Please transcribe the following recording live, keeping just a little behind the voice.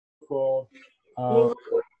beautiful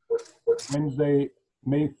Wednesday,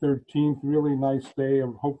 May 13th. Really nice day,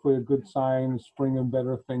 and hopefully a good sign. Spring and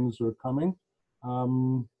better things are coming.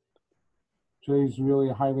 Today's really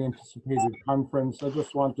a highly anticipated conference. I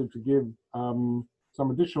just wanted to give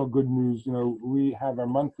some additional good news. You know, we have our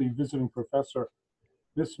monthly visiting professor.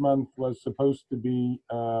 This month was supposed to be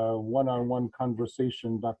a one-on-one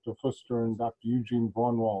conversation, Dr. Fuster and Dr. Eugene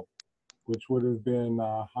Braunwald, which would have been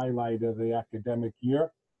a highlight of the academic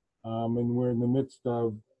year. And we're in the midst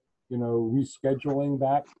of, you know, rescheduling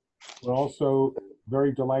that. We're also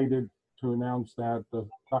very delighted to announce that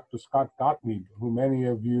Dr. Scott Gottlieb, who many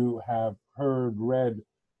of you have heard, read,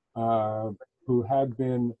 who had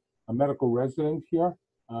been a medical resident here.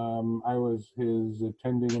 I was his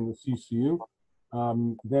attending in the CCU.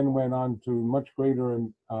 Then went on to much greater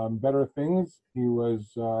and better things. He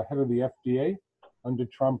was head of the FDA under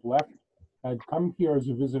Trump, left, had come here as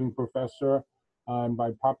a visiting professor, and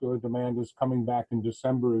by popular demand is coming back in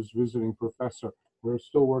December as visiting professor. We're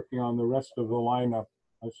still working on the rest of the lineup.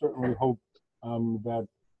 I certainly hope that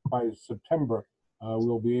by September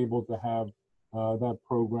we'll be able to have that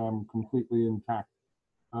program completely intact.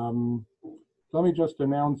 Let me just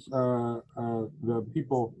announce the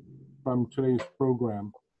people from today's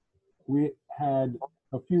program. We had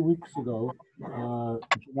a few weeks ago,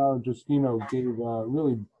 Gennaro Giustino gave a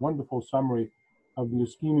really wonderful summary of the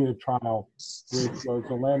ISCHEMIA trial, which was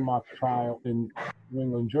a landmark trial in New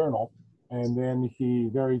England Journal. And then he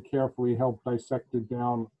very carefully helped dissect it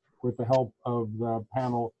down with the help of the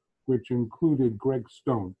panel, which included Greg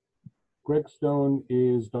Stone. Greg Stone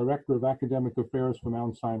is Director of Academic Affairs for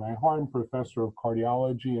Mount Sinai Heart, Professor of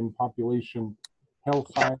Cardiology and Population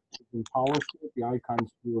Health Sciences and Policy at the Icahn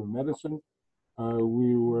School of Medicine.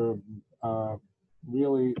 We were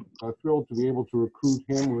really thrilled to be able to recruit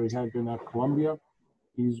him where he had been at Columbia.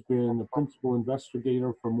 He's been a principal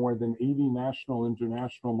investigator for more than 80 national,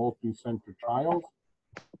 international, multi-center trials.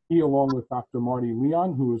 He, along with Dr. Marty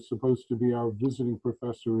Leon, who is supposed to be our visiting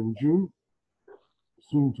professor in June,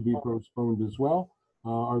 soon to be postponed as well,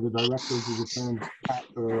 are the directors of the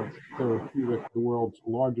Trans-Catheter Therapeutic, the world's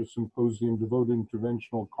largest symposium devoted to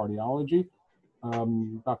interventional cardiology.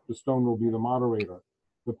 Dr. Stone will be the moderator.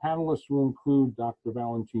 The panelists will include Dr.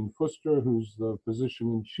 Valentin Fuster, who's the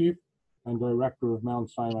physician-in-chief and director of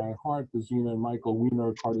Mount Sinai Heart, the Zena and Michael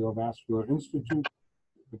Wiener Cardiovascular Institute,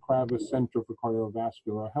 the Kravis Center for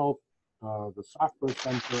Cardiovascular Health, the Sackler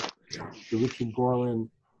Center, the Richard Gorlin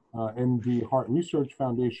MD Heart Research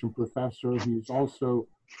Foundation professor. He's also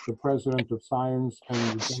the president of science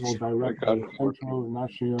and the general director of Centro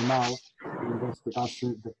Nacional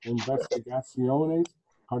de Investigaciones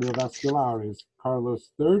Cardiovasculares,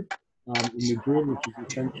 Carlos III, in Madrid, which is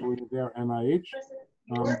essentially their NIH.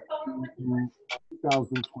 In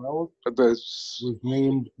 2012, was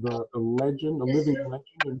named a legend, a living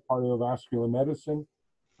legend in cardiovascular medicine.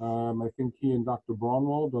 I think he and Dr.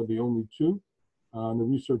 Braunwald are the only two. The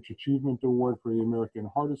Research Achievement Award for the American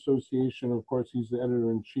Heart Association. Of course, he's the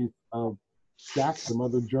editor-in-chief of JACC, the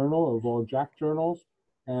mother journal of all JACC journals,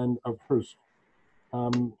 and of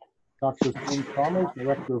HRST. Dr. Sam Chalmers,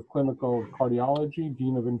 Director of Clinical Cardiology,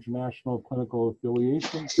 Dean of International Clinical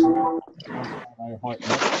Affiliation, his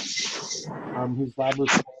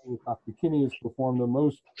laboratory with Dr. Kinney has performed the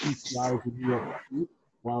most PCIs in New York City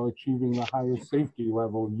while achieving the highest safety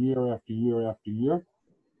level year after year after year.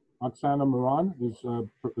 Oksana Moran is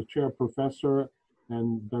the chair professor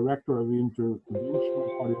and director of the Interventional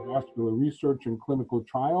Cardiovascular Research and Clinical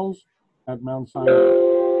Trials at Mount Sinai.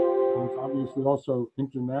 Is obviously also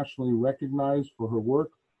internationally recognized for her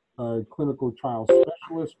work, clinical trial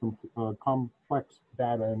specialist, complex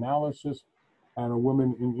data analysis, and a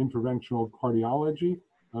woman in interventional cardiology.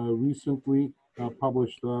 Recently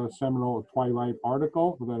published a seminal Twilight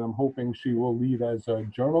article that I'm hoping she will lead as a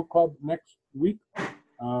journal club next week.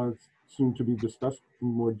 Soon to be discussed in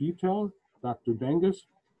more detail. Dr. Dangus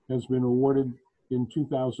has been awarded in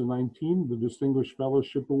 2019 the Distinguished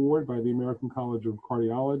Fellowship Award by the American College of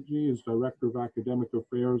Cardiology as Director of Academic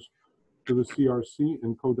Affairs for the CRC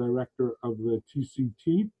and co-director of the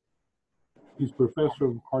TCT. He's Professor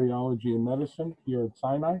of Cardiology and Medicine here at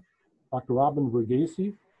Sinai. Dr. Robin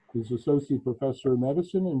Verghese is Associate Professor of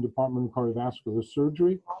Medicine in Department of Cardiovascular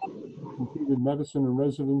Surgery. Completed medicine and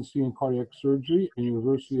residency in cardiac surgery at the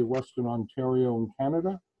University of Western Ontario in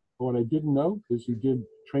Canada. But what I didn't know is he did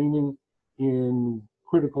training in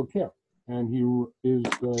critical care, and he is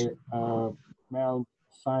the Mount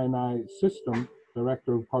Sinai System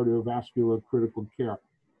Director of Cardiovascular Critical Care.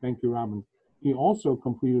 Thank you, Robin. He also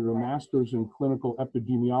completed a master's in clinical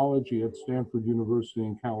epidemiology at Stanford University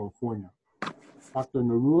in California. Dr.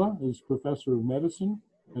 Narula is Professor of Medicine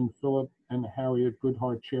and Philip and Harriet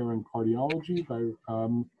Goodhart Chair in Cardiology.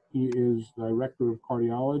 He is Director of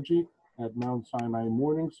Cardiology at Mount Sinai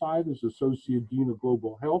Morningside, is Associate Dean of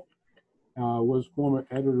Global Health, was former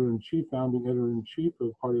editor-in-chief, founding editor-in-chief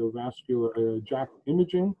of cardiovascular JACC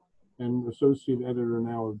Imaging, and associate editor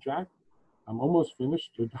now of JACC. I'm almost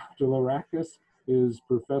finished. Dr. Larakis is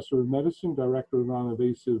Professor of Medicine, Director of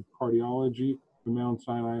Non-Invasive Cardiology for Mount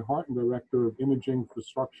Sinai Heart, and Director of Imaging for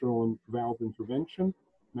Structural and Valve Intervention,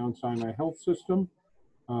 Mount Sinai Health System,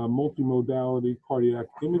 multimodality cardiac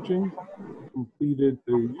imaging, completed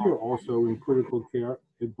a year also in critical care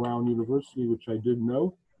at Brown University, which I did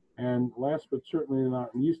know. And last but certainly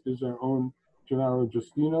not least is our own Gennaro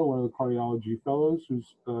Giustino, one of the cardiology fellows,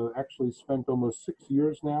 who's actually spent almost 6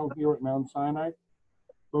 years now here at Mount Sinai,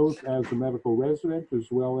 both as a medical resident as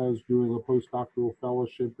well as doing a postdoctoral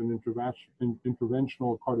fellowship in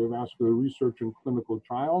interventional cardiovascular research and clinical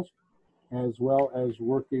trials, as well as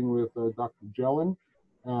working with Dr. Jelen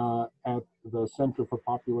at the Center for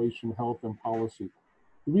Population Health and Policy.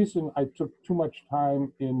 The reason I took too much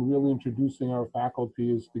time in really introducing our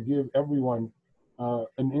faculty is to give everyone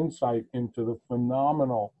an insight into the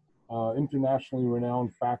phenomenal, internationally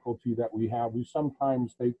renowned faculty that we have. We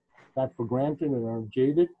sometimes take that for granted and are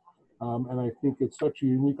jaded, and I think it's such a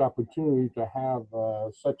unique opportunity to have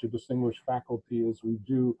such a distinguished faculty as we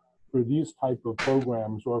do for these type of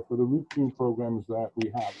programs or for the routine programs that we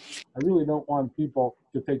have. I really don't want people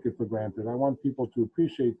to take it for granted. I want people to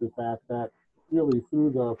appreciate the fact that really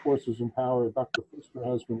through the forces and power, Dr. Pfister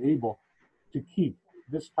has been able to keep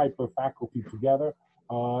this type of faculty together.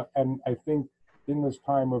 And I think in this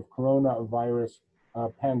time of coronavirus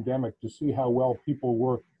pandemic, to see how well people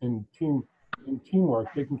work in teamwork,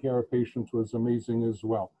 taking care of patients was amazing as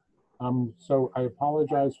well. So I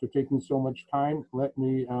apologize for taking so much time. Let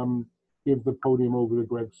me give the podium over to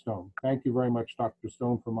Greg Stone. Thank you very much, Dr.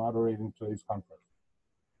 Stone, for moderating today's conference.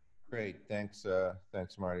 Great, thanks,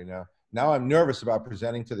 thanks, Marty. Now I'm nervous about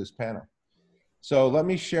presenting to this panel. So let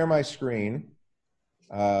me share my screen.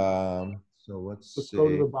 So let's see. Go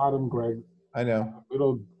to the bottom, Greg. I know.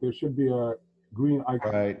 There should be a green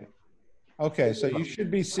icon. Right. Okay, so you should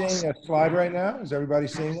be seeing a slide right now. Is everybody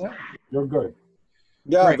seeing that? You're good.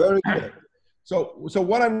 Yeah, Great. very good. So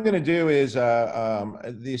what I'm going to do is the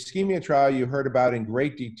ischemia trial you heard about in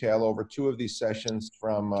great detail over 2 of these sessions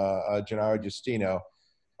from Gennaro Giustino.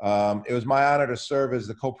 It was my honor to serve as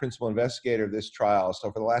the co-principal investigator of this trial.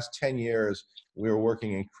 So for the last 10 years, we were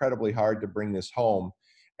working incredibly hard to bring this home.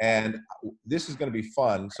 And this is going to be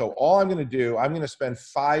fun. So all I'm going to do, I'm going to spend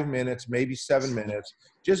 5 minutes, maybe 7 minutes,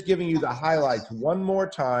 just giving you the highlights one more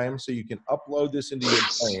time so you can upload this into your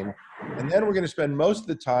brain. And then we're going to spend most of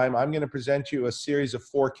the time, I'm going to present you a series of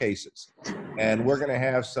 4 cases. And we're going to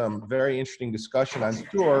have some very interesting discussion, I'm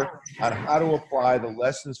sure, on how to apply the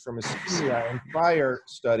lessons from ischemia and prior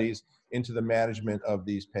studies into the management of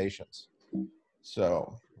these patients.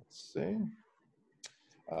 So let's see.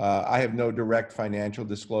 I have no direct financial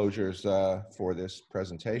disclosures for this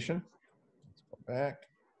presentation. Let's go back.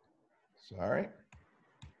 Sorry.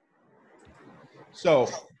 So,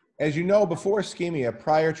 as you know, before ischemia,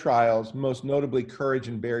 prior trials, most notably Courage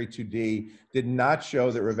and Berry 2D, did not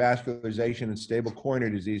show that revascularization and stable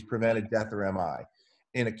coronary disease prevented death or MI.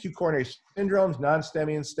 In acute coronary syndromes,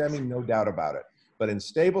 non-STEMI and STEMI, no doubt about it. But in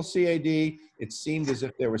stable CAD, it seemed as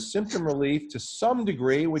if there was symptom relief to some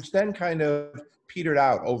degree, which then kind of petered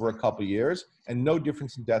out over a couple of years, and no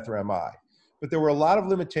difference in death or MI. But there were a lot of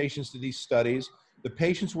limitations to these studies. The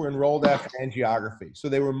patients were enrolled after angiography, so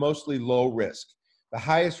they were mostly low risk. The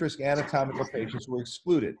highest risk anatomical patients were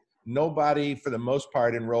excluded. Nobody, for the most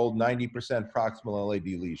part, enrolled 90% proximal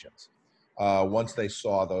LAD lesions once they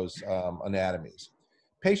saw those anatomies.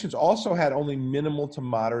 Patients also had only minimal to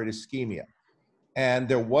moderate ischemia. And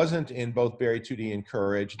there wasn't in both Berry 2D and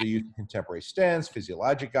Courage the use of contemporary stents,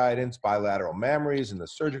 physiologic guidance, bilateral mammaries in the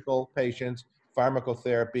surgical patients,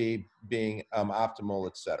 pharmacotherapy being optimal,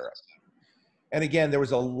 et cetera. And again, there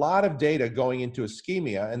was a lot of data going into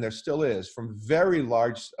ischemia, and there still is, from very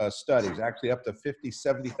large studies, actually up to 50,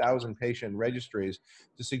 70,000 patient registries,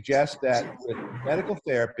 to suggest that with medical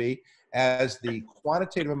therapy, as the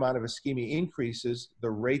quantitative amount of ischemia increases, the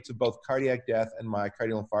rates of both cardiac death and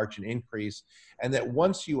myocardial infarction increase, and that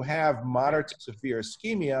once you have moderate to severe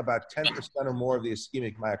ischemia, about 10% or more of the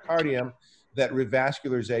ischemic myocardium, that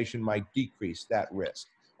revascularization might decrease that risk,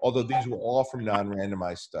 although these were all from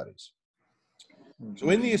non-randomized studies.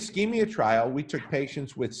 So in the ischemia trial, we took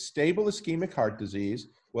patients with stable ischemic heart disease,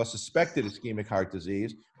 well, suspected ischemic heart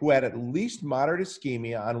disease, who had at least moderate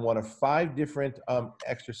ischemia on one of 5 different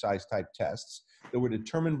exercise type tests that were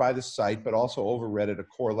determined by the site, but also overread at a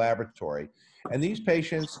core laboratory. And these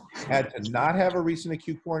patients had to not have a recent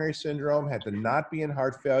acute coronary syndrome, had to not be in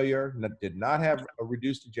heart failure, did not have a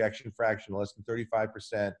reduced ejection fraction less than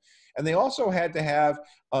 35%. And they also had to have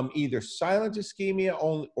either silent ischemia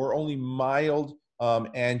or only mild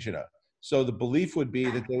angina. So the belief would be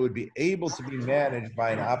that they would be able to be managed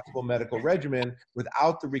by an optimal medical regimen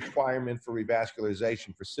without the requirement for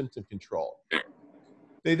revascularization for symptom control.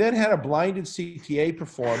 They then had a blinded CTA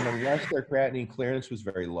performed unless their creatinine clearance was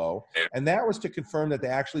very low. And that was to confirm that they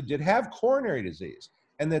actually did have coronary disease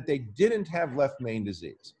and that they didn't have left main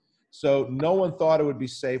disease. So no one thought it would be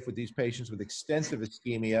safe with these patients with extensive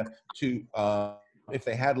ischemia to, if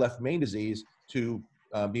they had left main disease, to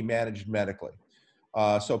be managed medically.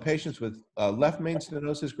 So patients with left main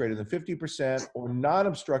stenosis greater than 50% or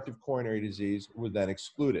non-obstructive coronary disease were then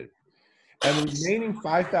excluded. And the remaining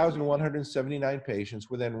 5,179 patients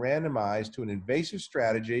were then randomized to an invasive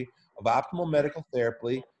strategy of optimal medical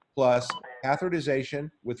therapy plus catheterization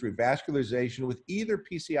with revascularization with either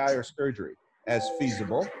PCI or surgery as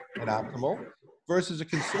feasible and optimal versus a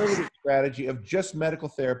conservative strategy of just medical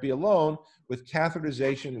therapy alone with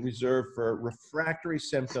catheterization reserved for refractory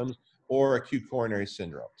symptoms or acute coronary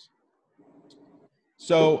syndromes.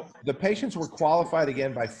 So the patients were qualified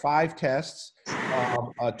again by 5 tests.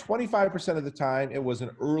 25% of the time, it was an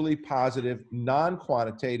early positive,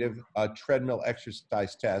 non-quantitative treadmill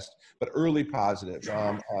exercise test, but early positive,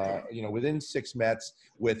 within 6 METs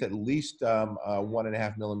with at least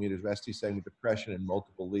 1.5 millimeters of ST segment depression and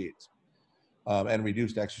multiple leads, and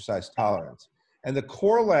reduced exercise tolerance. And the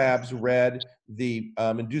core labs read the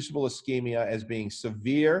inducible ischemia as being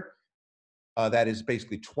severe, that is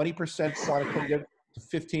basically 20% quantitative to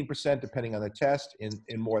 15% depending on the test in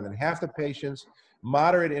more than half the patients,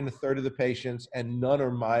 moderate in a third of the patients, and none or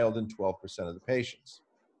mild in 12% of the patients.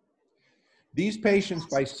 These patients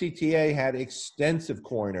by CTA had extensive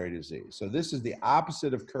coronary disease. So this is the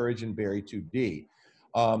opposite of COURAGE and Berry 2D.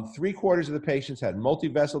 3/4 of the patients had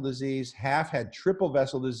multi-vessel disease, half had triple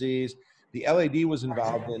vessel disease. The LAD was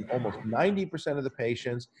involved in almost 90% of the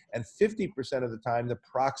patients, and 50% of the time, the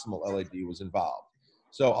proximal LAD was involved.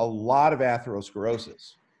 So a lot of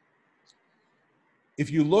atherosclerosis.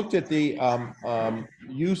 If you looked at the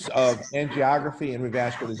use of angiography and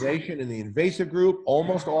revascularization in the invasive group,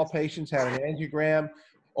 almost all patients had an angiogram.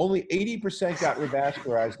 Only 80% got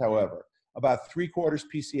revascularized, however, about 3/4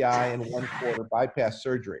 PCI and 1/4 bypass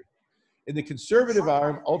surgery. In the conservative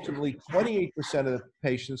arm, ultimately 28% of the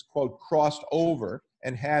patients, quote, crossed over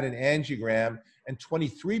and had an angiogram, and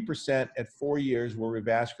 23% at 4 years were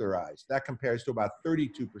revascularized. That compares to about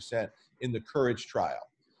 32% in the COURAGE trial.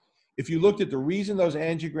 If you looked at the reason those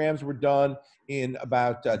angiograms were done, in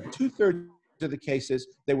about 2/3 of the cases,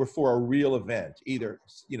 they were for a real event, either,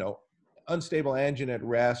 unstable angina at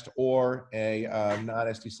rest or a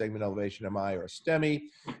non-ST segment elevation MI or a STEMI.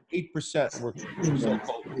 8% were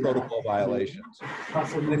so-called protocol violations.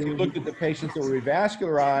 And if you looked at the patients that were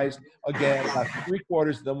revascularized, again, about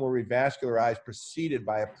 3/4 of them were revascularized preceded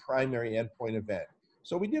by a primary endpoint event.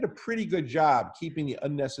 So we did a pretty good job keeping the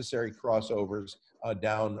unnecessary crossovers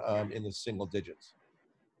down in the single digits.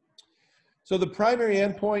 So the primary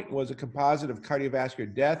endpoint was a composite of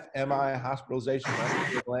cardiovascular death, MI, hospitalization,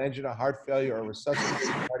 unstable angina, heart failure, or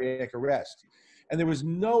resuscitation cardiac arrest. And there was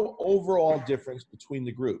no overall difference between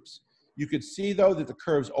the groups. You could see, though, that the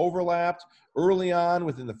curves overlapped. Early on,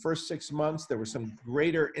 within the first 6 months, there was some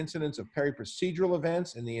greater incidence of periprocedural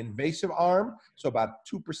events in the invasive arm, so about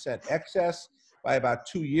 2% excess. By about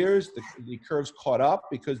 2 years, the curves caught up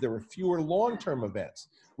because there were fewer long-term events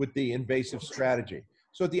with the invasive strategy.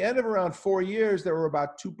 So at the end of around 4 years, there were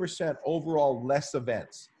about 2% overall less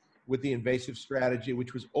events with the invasive strategy,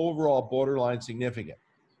 which was overall borderline significant.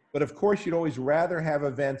 But of course, you'd always rather have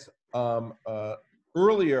events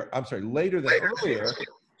later than earlier.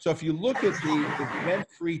 So if you look at the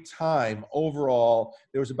event-free time overall,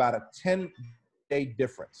 there was about a 10-day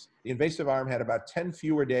difference. The invasive arm had about 10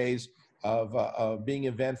 fewer days of being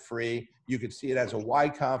event-free. You could see it as a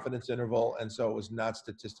wide confidence interval, and so it was not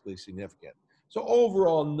statistically significant. So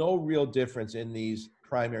overall, no real difference in these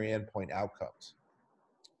primary endpoint outcomes.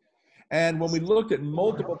 And when we looked at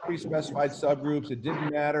multiple pre-specified subgroups, it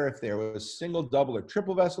didn't matter if there was single, double, or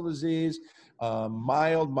triple vessel disease,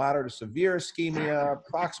 mild, moderate, or severe ischemia,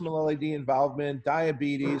 proximal LAD involvement,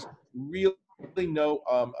 diabetes, really no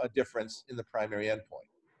difference in the primary endpoint.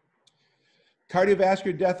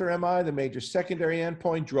 Cardiovascular death or MI, the major secondary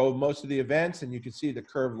endpoint, drove most of the events, and you can see the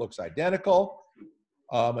curve looks identical.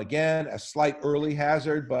 Again, a slight early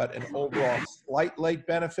hazard, but an overall slight late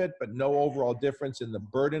benefit, but no overall difference in the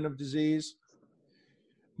burden of disease.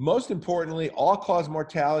 Most importantly, all-cause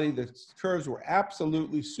mortality, the curves were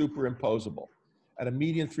absolutely superimposable at a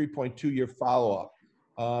median 3.2-year follow-up.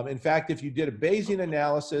 In fact, if you did a Bayesian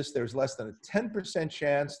analysis, there's less than a 10%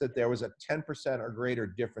 chance that there was a 10% or greater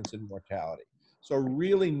difference in mortality. So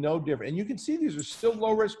really no different. And you can see these are still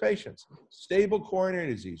low-risk patients. Stable coronary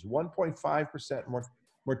disease, 1.5%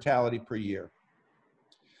 mortality per year.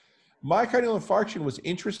 Myocardial infarction was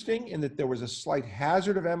interesting in that there was a slight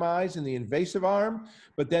hazard of MIs in the invasive arm,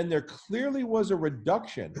 but then there clearly was a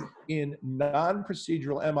reduction in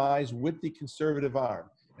non-procedural MIs with the conservative arm.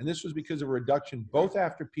 And this was because of a reduction both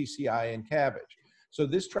after PCI and CABG. So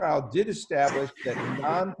this trial did establish that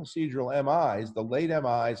non-procedural MIs, the late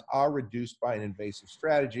MIs, are reduced by an invasive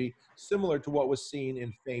strategy, similar to what was seen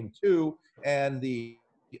in FAME2 and the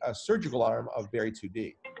surgical arm of Berry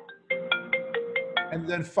 2D. And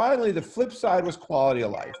then finally, the flip side was quality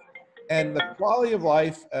of life. And the quality of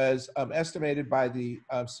life, as estimated by the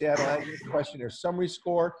Seattle Angina Questionnaire Summary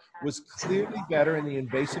Score, was clearly better in the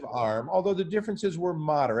invasive arm, although the differences were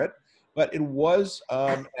moderate. But it was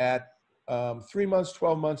at 3 months,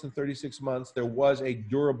 12 months, and 36 months, there was a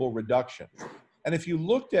durable reduction. And if you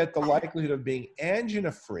looked at the likelihood of being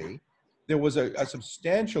angina-free, there was a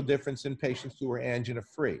substantial difference in patients who were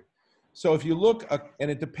angina-free. So if you look,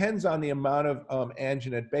 and it depends on the amount of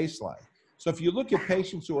angina at baseline. So if you look at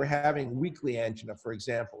patients who are having weekly angina, for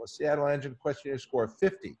example, a Seattle Angina Questionnaire score of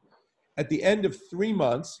 50, at the end of 3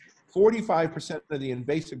 months, 45% of the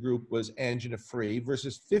invasive group was angina-free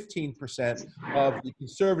versus 15% of the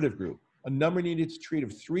conservative group, a number needed to treat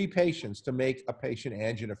of 3 patients to make a patient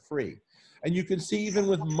angina-free. And you can see even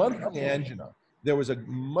with monthly angina, there was a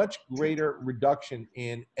much greater reduction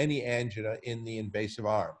in any angina in the invasive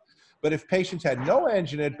arm. But if patients had no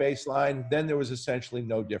angina at baseline, then there was essentially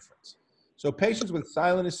no difference. So patients with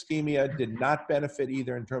silent ischemia did not benefit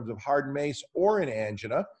either in terms of hard MACE or in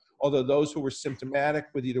angina, although those who were symptomatic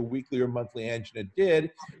with either weekly or monthly angina did,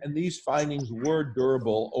 and these findings were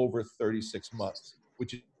durable over 36 months,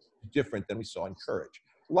 which is different than we saw in COURAGE,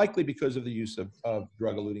 likely because of the use of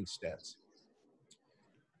drug-eluting stents.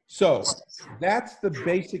 So that's the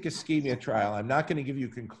basic ischemia trial. I'm not going to give you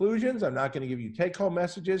conclusions. I'm not going to give you take-home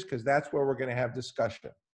messages because that's where we're going to have discussion.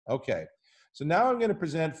 Okay, so now I'm going to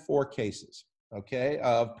present 4 cases, okay,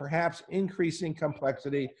 of perhaps increasing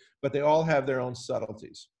complexity, but they all have their own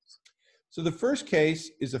subtleties. So the first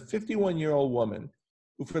case is a 51-year-old woman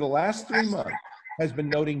who for the last 3 months has been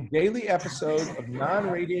noting daily episodes of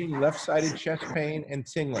non-radiating left-sided chest pain and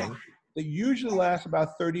tingling that usually last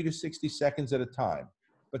about 30 to 60 seconds at a time.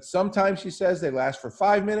 But sometimes, she says, they last for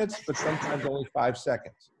 5 minutes, but sometimes only 5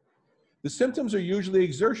 seconds. The symptoms are usually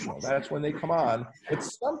exertional. That's when they come on. But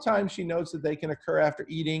sometimes she notes that they can occur after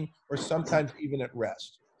eating or sometimes even at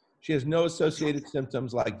rest. She has no associated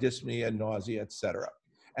symptoms like dyspnea, nausea, etc.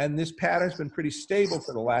 And this pattern's been pretty stable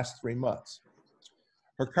for the last 3 months.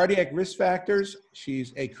 Her cardiac risk factors,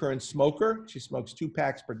 she's a current smoker. She smokes 2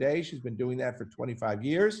 packs per day. She's been doing that for 25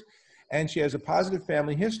 years. And she has a positive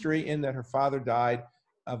family history in that her father died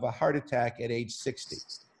of a heart attack at age 60.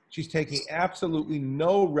 She's taking absolutely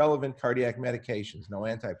no relevant cardiac medications, no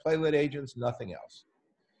antiplatelet agents, nothing else.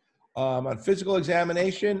 On physical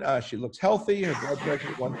examination, she looks healthy. Her blood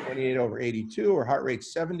pressure is 128/82, her heart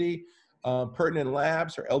rate's 70. Pertinent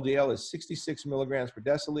labs, her LDL is 66 milligrams per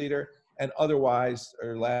deciliter, and otherwise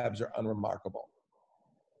her labs are unremarkable.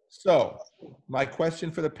 So my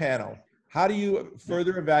question for the panel, how do you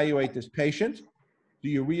further evaluate this patient? Do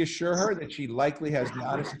you reassure her that she likely has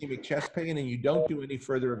non-ischemic chest pain and you don't do any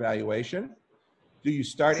further evaluation? Do you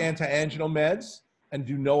start anti-anginal meds and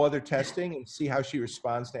do no other testing and see how she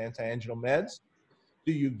responds to anti-anginal meds?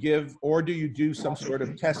 Do you give, or do you do some sort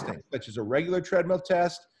of testing, such as a regular treadmill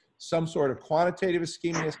test, some sort of quantitative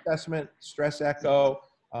ischemia assessment, stress echo,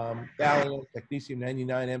 Valiant,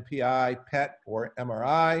 technetium-99 MPI, PET, or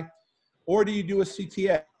MRI? Or do you do a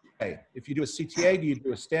CTA? If you do a CTA, do you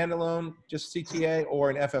do a standalone, just CTA,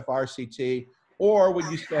 or an FFR CT? Or would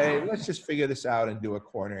you say, let's just figure this out and do a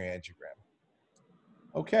coronary angiogram?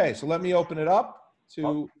 Okay, so let me open it up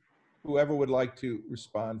to whoever would like to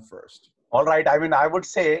respond first. All right. I mean, I would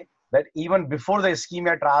say that even before the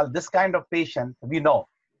ischemia trial, this kind of patient, we know,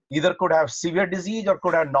 either could have severe disease or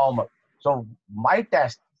could have normal. So my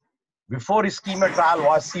test before ischemia trial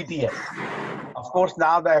was CTA. Of course,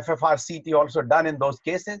 now the FFR CT also done in those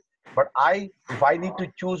cases. But if I need to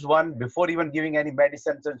choose one before even giving any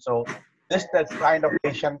medicines, and so this kind of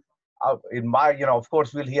patient, in my, of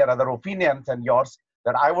course, we'll hear other opinions and yours,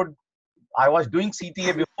 that I was doing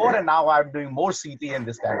CTA before and now I'm doing more CTA in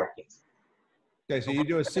this kind of case. Okay, so you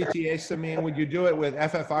do a CTA, Samin. Would you do it with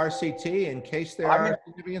FFRCT in case there are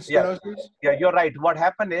significant yeah, stenoses? yeah, you're right. What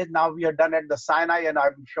happened is now we are done at the Sinai, and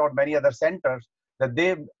I'm sure many other centers, that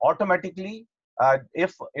they automatically,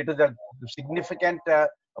 if it is a significant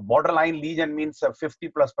borderline lesion, means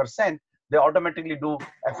 50+%, they automatically do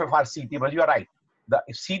FFRCT. But you're right. The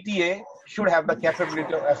CTA should have the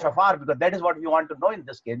capability of FFR, because that is what we want to know in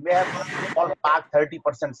this case. May have ballpark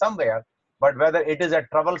 30% somewhere, but whether it is a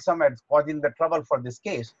troublesome and causing the trouble for this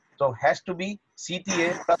case. So has to be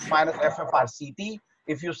CTA plus minus FFRCT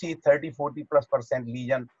if you see 30–40+%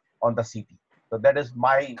 lesion on the CT. So that is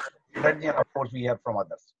my strategy, and of course we have from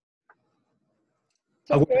others.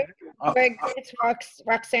 So Greg, it's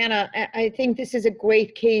Roxana. I think this is a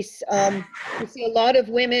great case. We see a lot of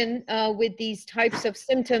women with these types of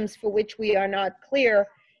symptoms for which we are not clear,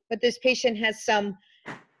 but this patient has some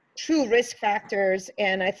true risk factors,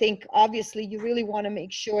 and I think obviously you really want to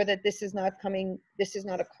make sure that this is not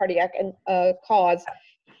a cardiac cause.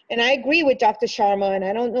 And I agree with Dr. Sharma, and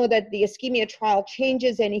I don't know that the ischemia trial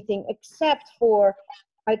changes anything, except for,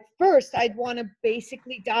 at first, I'd want to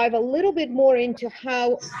basically dive a little bit more into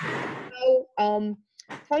how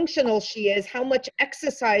functional she is, how much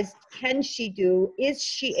exercise can she do, is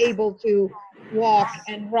she able to walk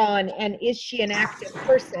and run, and is she an active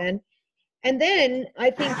person? And then I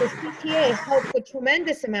think the CTA helps a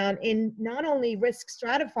tremendous amount in not only risk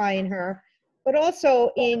stratifying her, but also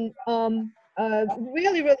in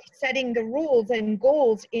really setting the rules and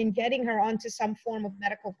goals in getting her onto some form of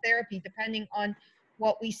medical therapy, depending on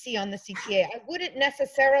what we see on the CTA. I wouldn't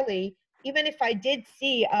necessarily, even if I did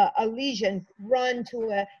see a lesion, run to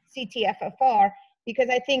a CT-FFR, because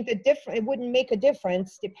I think it wouldn't make a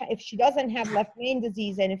difference if she doesn't have left main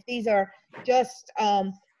disease, and if these are just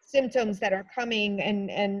symptoms that are coming,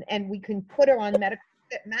 and we can put her on medical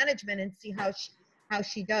management and see how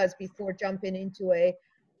she does before jumping into a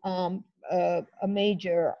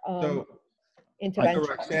major intervention.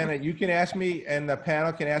 Roxana, you can ask me, and the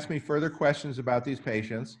panel can ask me further questions about these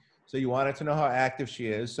patients. So you wanted to know how active she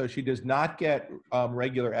is. So she does not get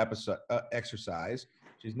regular exercise.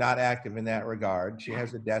 She's not active in that regard. She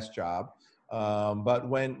has a desk job. But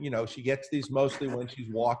when, she gets these mostly when she's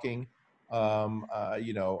walking,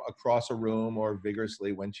 across a room, or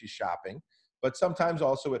vigorously when she's shopping, but sometimes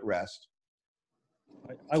also at rest.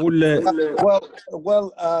 I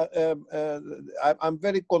will. I'm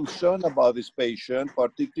very concerned about this patient,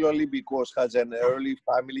 particularly because has an early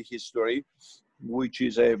family history, which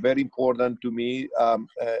is very important to me,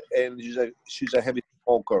 and she's a heavy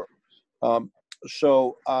smoker.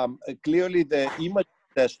 Clearly, the image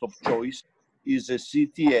test of choice is a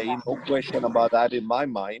CTA, no question about that in my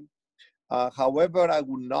mind. However, I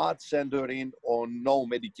would not send her in on no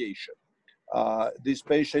medication. This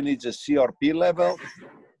patient needs a CRP level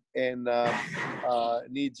and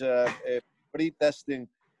needs a pre-testing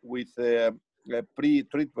with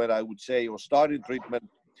pre-treatment, I would say, or starting treatment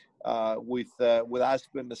with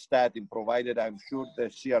aspirin-statin, provided I'm sure the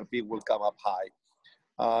CRP will come up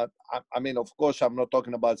high. I mean, of course, I'm not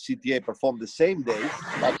talking about CTA performed the same day,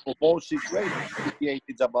 but for most situations, CTA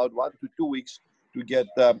needs about 1 to 2 weeks to get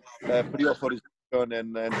pre-authorization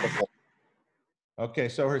and perform. Okay,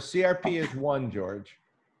 so her CRP is 1, George.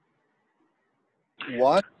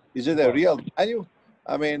 What? Is it a real value?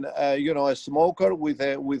 I mean, a smoker with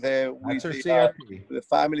the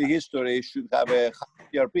family history should have a high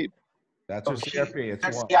CRP. That's her CRP. It's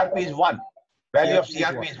 1. CRP is 1. Value of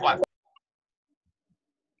CRP is 1.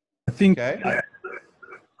 I think. Okay.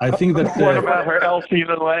 I think that. What about her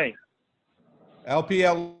LP(a)?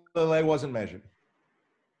 LP(a) wasn't measured.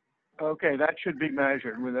 Okay, that should be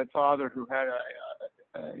measured with a father who had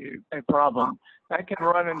a problem. That can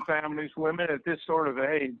run in families. Women at this sort of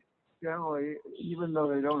age, generally, even though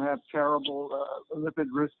they don't have terrible lipid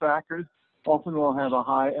risk factors, often will have a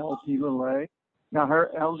high LP(a). Now, her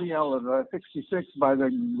LDL is 66 by the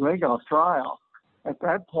Lagos trial. At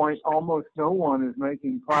that point, almost no one is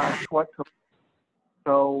making plaques whatsoever.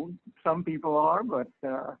 So some people are, but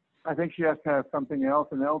I think she has to have something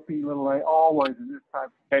else. And LP(a) always in this type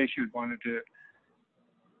of case you'd want to do.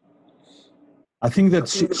 I think that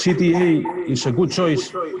CTA is a good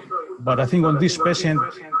choice, but I think on this patient.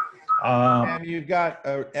 And you've got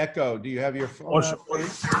echo. Do you have your phone out,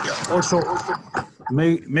 please? Also,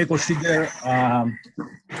 may consider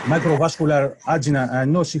microvascular angina. I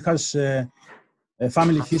know she has a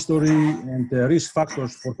family history and risk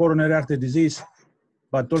factors for coronary artery disease,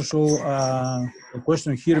 but also the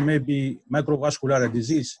question here may be microvascular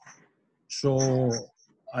disease. So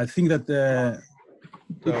I think that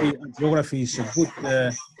angiography is a good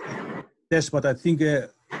test, but I think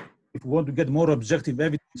if we want to get more objective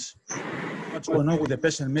evidence, what's going on with the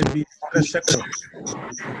patient may be stress echo.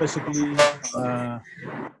 Basically,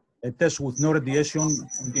 a test with no radiation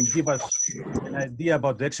can give us an idea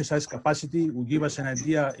about the exercise capacity, will give us an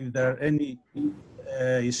idea if there are any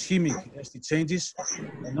ischemic ST changes,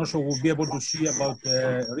 and also we'll be able to see about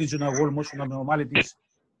regional wall motion abnormalities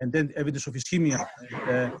and then evidence of ischemia.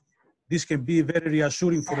 And, this can be very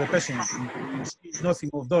reassuring for the patient. If we see nothing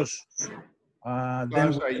of those, then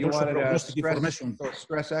I'm sorry, you wanted a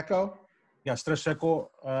stress echo? Yeah, stress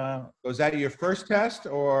echo. Was that your first test,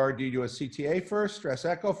 or do you do a CTA first, stress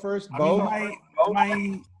echo first, both? I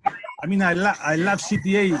love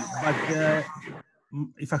CTA, but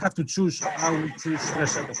if I have to choose, I would choose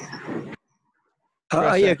stress echo.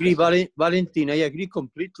 I agree, Valentin. I agree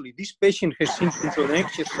completely. This patient has symptoms of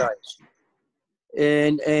exercise,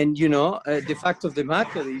 and you know the fact of the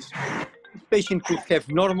matter is, this patient could have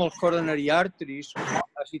normal coronary arteries,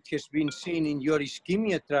 as it has been seen in your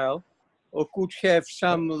ischemia trial, or could have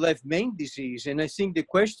some left main disease. And I think the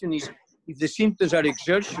question is, if the symptoms are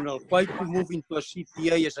exertional, why to move into a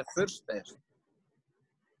CTA as a first test?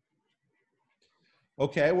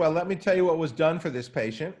 Okay, well, let me tell you what was done for this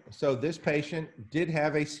patient. So this patient did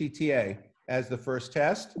have a CTA as the first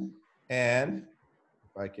test. And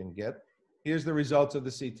if I can here's the results of the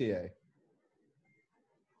CTA.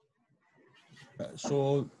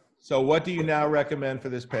 So what do you now recommend for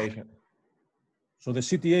this patient? So the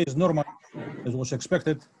CTA is normal, as was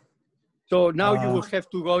expected. So now you will have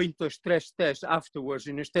to go into a stress test afterwards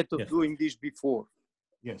instead of doing this before.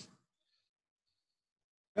 Yes.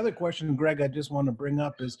 The other question, Greg, I just want to bring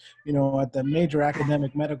up is, you know, at the major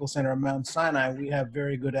academic medical center of Mount Sinai, we have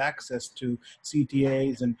very good access to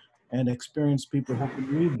CTAs and experienced people who can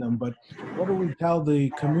read them. But what do we tell the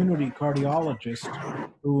community cardiologist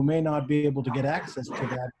who may not be able to get access to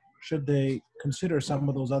that? Should they consider some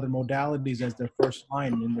of those other modalities as their first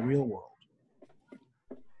line in the real world?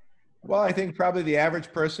 Well, I think probably the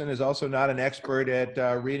average person is also not an expert at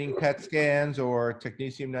reading PET scans or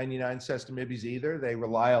technetium-99 sestamides either. They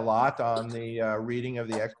rely a lot on the reading of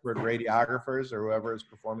the expert radiographers or whoever is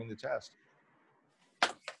performing the test.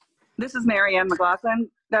 This is Mary Ann McLaughlin.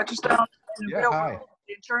 Dr. Stone, in the real hi. world,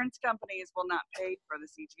 the insurance companies will not pay for the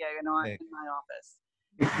CTA in my office.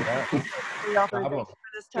 Yeah. Pre-authorization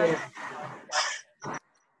for this test.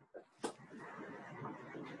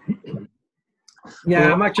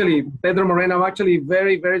 Yeah, I'm actually, Pedro Moreno, I'm actually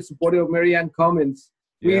very, very supportive of Mary Ann's comments.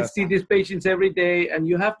 We see these patients every day, and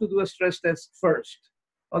you have to do a stress test first.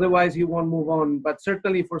 Otherwise, you won't move on. But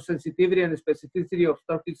certainly for sensitivity and specificity of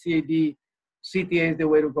obstructive CAD, CTA is the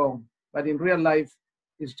way to go. But in real life,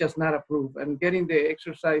 it's just not approved. And getting the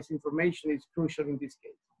exercise information is crucial in this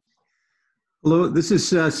case. Hello, this is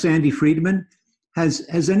Sandy Friedman.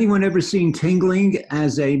 Has anyone ever seen tingling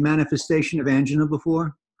as a manifestation of angina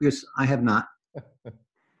before? Because I have not.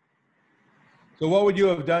 So what would you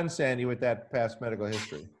have done, Sandy, with that past medical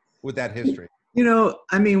history, with that history? You know,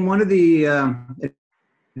 I mean, one of the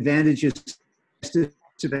advantages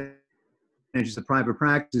of private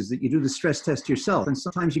practice is that you do the stress test yourself. And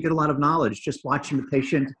sometimes you get a lot of knowledge just watching the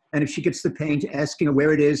patient. And if she gets the pain, asking her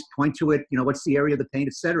where it is, point to it, you know, what's the area of the pain,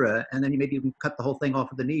 et cetera. And then maybe you can cut the whole thing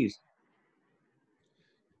off of the knees.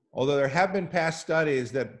 Although there have been past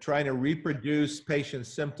studies that trying to reproduce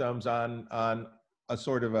patients' symptoms on a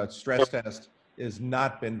sort of a stress test has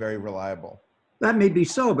not been very reliable. That may be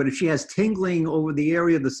so, but if she has tingling over the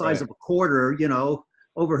area the size of a quarter, you know,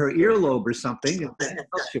 over her earlobe or something.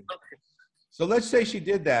 So let's say she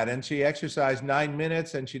did that and she exercised 9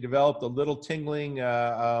 minutes and she developed a little tingling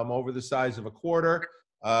over the size of a quarter.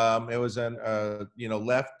 It was an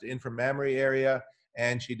left inframammary area,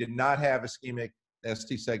 and she did not have ischemic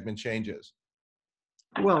ST segment changes.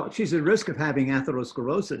 Well, she's at risk of having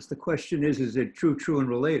atherosclerosis. The question is it true and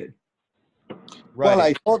related?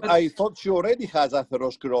 Right. Well, I thought she already has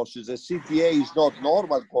atherosclerosis. The CTA is not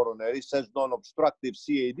normal coronary, it says non-obstructive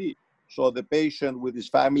CAD. So the patient with his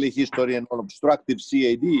family history and non-obstructive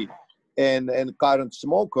CAD and current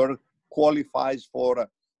smoker qualifies for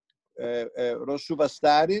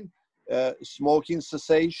rosuvastatin, smoking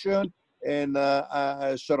cessation, and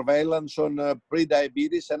surveillance on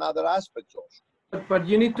pre-diabetes and other aspects also. But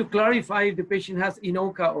you need to clarify if the patient has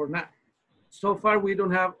INOCA or not. So far, we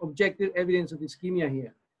don't have objective evidence of ischemia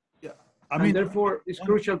here. Yeah, and therefore, it's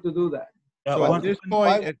crucial to do that. So at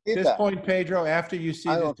this point, Pedro, after you see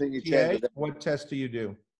the CTA, what test do you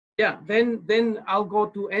do? Yeah, then I'll go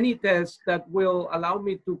to any test that will allow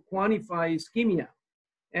me to quantify ischemia.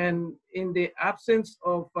 And in the absence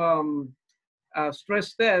of a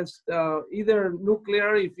stress test, either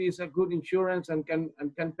nuclear if it's a good insurance and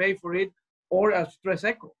can pay for it, or a stress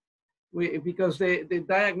echo. Because the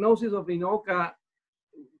diagnosis of INOCA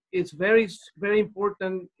is very, very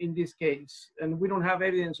important in this case, and we don't have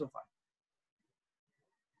evidence of that.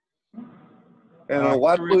 And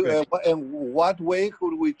in what way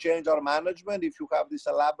could we change our management if you have this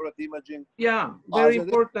elaborate imaging? Yeah, very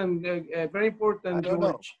important,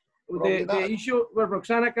 George. The issue, well,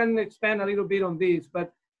 Roxana can expand a little bit on this,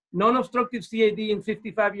 but non-obstructive CAD in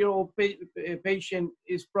 55-year-old patient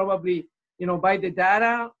is probably, by the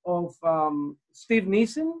data of Steve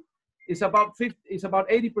Neeson, is about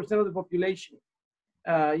 80% of the population,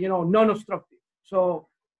 non-obstructive. So,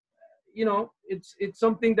 it's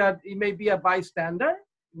something that it may be a bystander,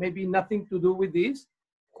 maybe nothing to do with this,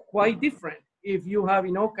 quite different if you have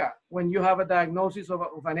INOCA, when you have a diagnosis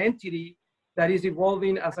of an entity that is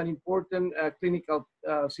evolving as an important clinical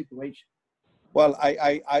situation. Well,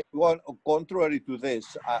 I want, contrary to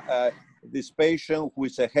this, this patient who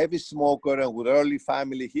is a heavy smoker and with early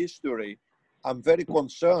family history, I'm very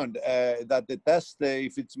concerned that the test,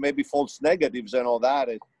 if it's maybe false negatives and all that,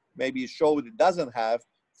 it maybe showed it doesn't have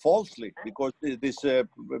falsely, because these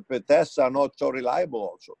tests are not so reliable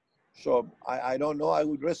also. So I don't know, I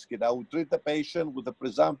would risk it. I would treat the patient with a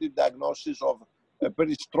presumptive diagnosis of a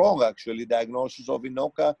pretty strong, actually, diagnosis of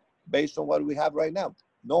INOCA based on what we have right now.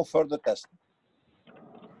 No further testing.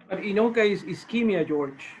 But INOCA is ischemia,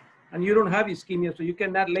 George, and you don't have ischemia, so you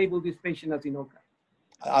cannot label this patient as INOCA.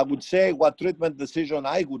 I would say what treatment decision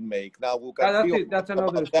I would make. Now, we can that's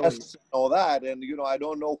another tests and all that, and I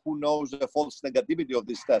don't know who knows the false negativity of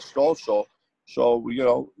this test also. So,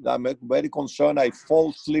 I'm very concerned I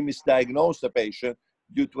falsely misdiagnosed the patient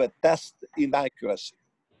due to a test inaccuracy.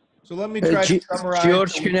 So let me try to summarize.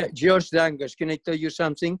 George Dangas, can I tell you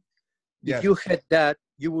something? Yes. If you had that,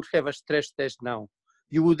 you would have a stress test now.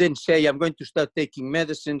 You wouldn't say, I'm going to start taking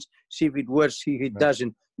medicines, see if it works, see if it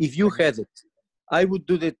doesn't. If you had it, I would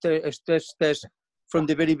do the stress test from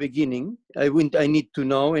the very beginning. I need to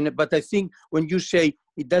know. But I think when you say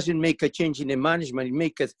it doesn't make a change in the management, it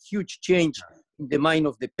makes a huge change in the mind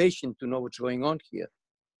of the patient to know what's going on here.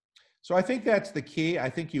 So I think that's the key. I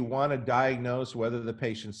think you want to diagnose whether the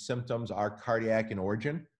patient's symptoms are cardiac in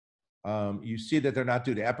origin. You see that they're not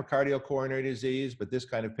due to epicardial coronary disease, but this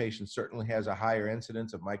kind of patient certainly has a higher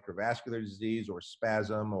incidence of microvascular disease or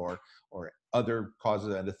spasm or other causes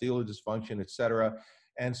of endothelial dysfunction, et cetera.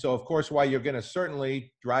 And so, of course, while you're going to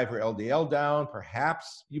certainly drive her LDL down,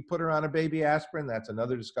 perhaps you put her on a baby aspirin. That's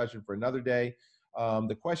another discussion for another day.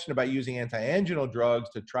 The question about using anti-anginal drugs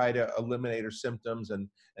to try to eliminate her symptoms and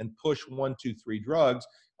push 1, 2, 3 drugs,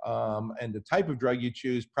 and the type of drug you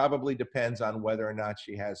choose probably depends on whether or not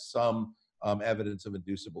she has some evidence of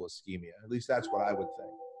inducible ischemia. At least that's what I would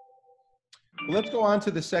think. Well, let's go on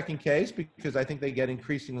to the second case, because I think they get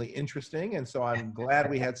increasingly interesting. And so I'm glad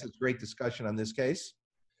we had such great discussion on this case.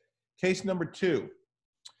 Case number 2,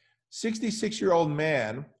 66-year-old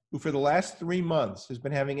man who for the last 3 months has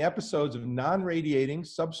been having episodes of non-radiating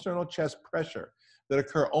substernal chest pressure that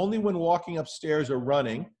occur only when walking upstairs or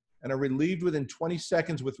running and are relieved within 20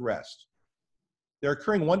 seconds with rest. They're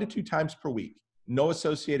occurring 1 to 2 times per week. No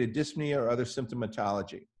associated dyspnea or other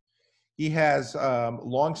symptomatology. He has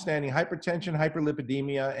long-standing hypertension,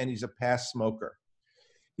 hyperlipidemia, and he's a past smoker.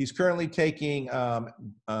 He's currently taking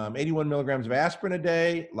 81 milligrams of aspirin a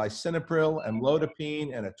day, lisinopril,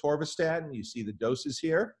 amlodipine, and atorvastatin. You see the doses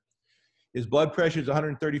here. His blood pressure is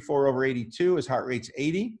 134/82. His heart rate's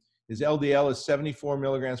 80. His LDL is 74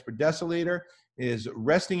 milligrams per deciliter. His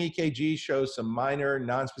resting EKG shows some minor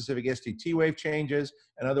non-specific ST wave changes,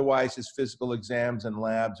 and otherwise his physical exams and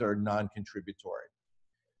labs are non-contributory.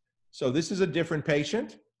 So this is a different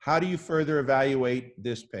patient. How do you further evaluate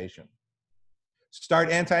this patient? Start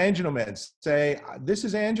anti-anginal meds. Say, this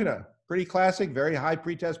is angina, pretty classic, very high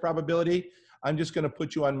pretest probability. I'm just going to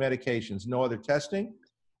put you on medications, no other testing.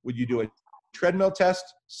 Would you do a treadmill test,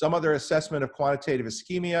 some other assessment of quantitative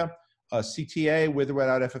ischemia, a CTA with or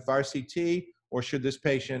without FFRCT, or should this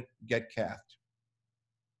patient get cathed?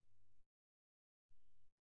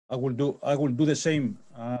 I will do the same.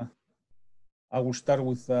 I will start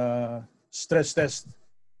with stress test.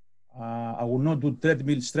 I will not do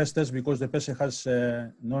treadmill stress test because the patient has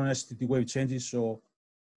non-STT wave changes, so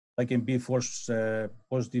I can be false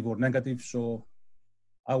positive or negative. So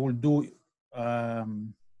I will do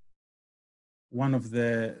one of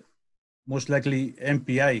the most likely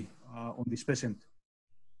MPI on this patient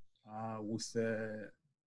with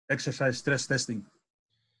exercise stress testing.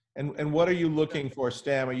 And what are you looking for,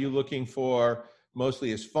 Stam? Are you looking for mostly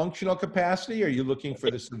his functional capacity? Are you looking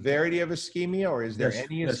for the severity of ischemia, or is there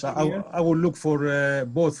any ischemia? Yes, I will look for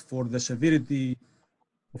both, for the severity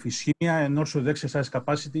of ischemia and also the exercise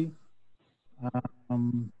capacity.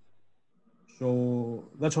 So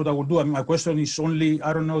that's what I will do. I mean, my question is only,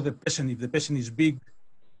 I don't know the patient, if the patient is big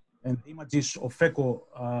and the images of echo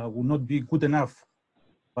will not be good enough.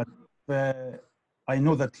 But I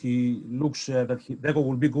know that he looks, the echo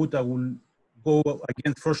will be good. I will go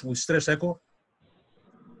again first with stress echo.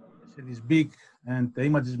 If the patient is big and the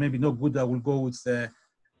image is maybe not good, I will go with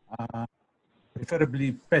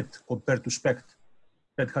preferably PET compared to SPECT.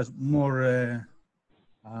 PET has more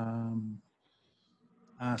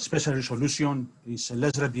spatial resolution, is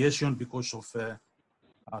less radiation because of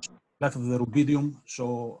life of the rubidium.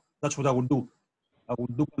 So that's what I will do. I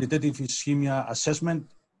will do qualitative ischemia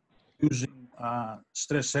assessment using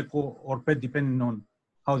stress echo or PET, depending on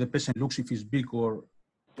how the patient looks, if he's big or.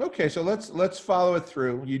 Okay, so let's follow it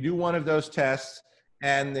through. You do one of those tests,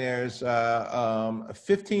 and there's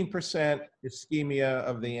 15% ischemia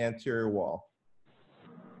of the anterior wall.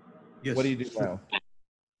 Yes. What do you do now?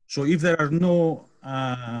 So if there are no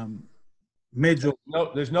major,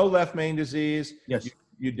 there's no left main disease. Yes.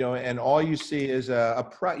 You don't, and all you see is a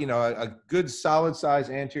good solid size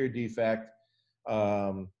anterior defect,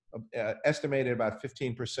 estimated about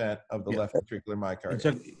 15% of the left ventricular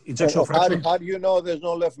myocardium. It's actually How do you know there's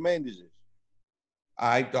no left main disease?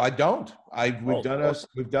 I don't. We've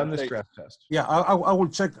done the stress test. Yeah, I will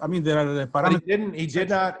check. I mean, there are the parameters. He did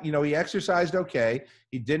not. He exercised okay.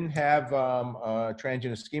 He didn't have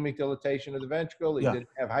transient ischemic dilatation of the ventricle. He didn't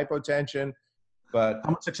have hypotension. But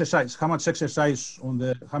how much exercise? How much exercise on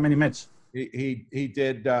the? How many minutes? He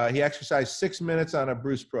did. He exercised 6 minutes on a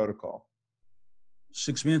Bruce protocol.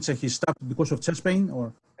 6 minutes, and he stopped because of chest pain,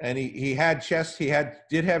 or? And he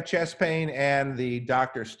did have chest pain, and the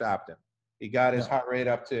doctor stopped him. He got his heart rate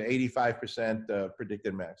up to 85%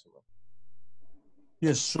 predicted maximum.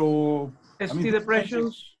 Yes. So ST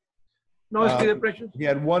depressions. No ST depressions. He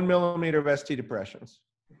had 1 millimeter of ST depressions.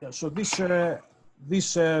 Yeah. So this.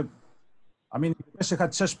 I mean, the patient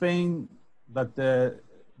had chest pain. That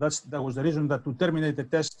was the reason that to terminate the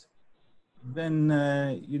test. Then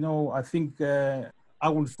I think I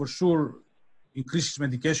will for sure increase his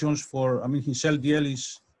medications for. I mean, his LDL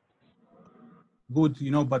is good,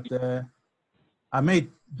 but I may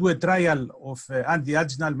do a trial of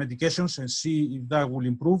anti-anginal medications and see if that will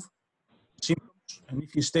improve symptoms. And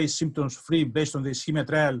if he stays symptoms-free based on the ischemia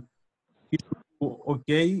trial, he should do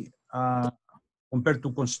okay compared to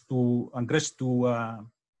aggressive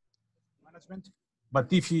management.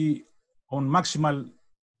 But if he on maximal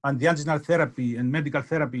anti-anginal therapy and medical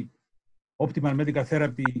therapy, optimal medical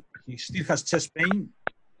therapy, he still has chest pain,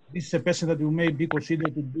 this is a patient that you may be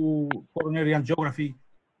considered to do coronary angiography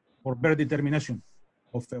for better determination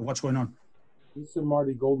of what's going on. This is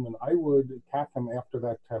Marty Goldman. I would cath him after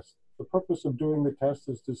that test. The purpose of doing the test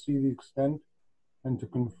is to see the extent and to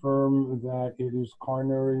confirm that it is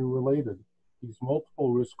coronary related. These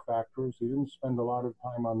multiple risk factors, he didn't spend a lot of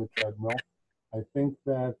time on the treadmill. I think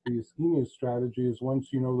that the ischemia strategy is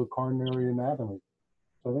once you know the coronary anatomy.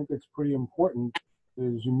 So I think it's pretty important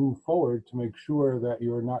as you move forward to make sure that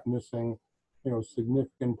you're not missing,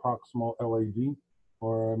 significant proximal LAD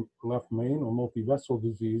or left main or multivessel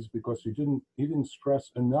disease, because he didn't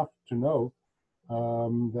stress enough to know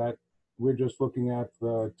that we're just looking at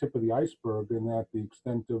the tip of the iceberg and that the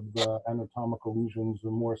extent of the anatomical lesions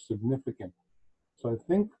are more significant. So I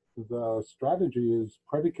think the strategy is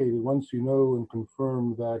predicated once you know and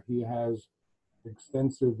confirm that he has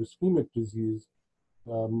extensive ischemic disease.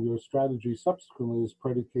 Your strategy subsequently is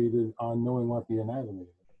predicated on knowing what the anatomy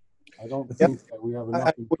is. I don't think that we have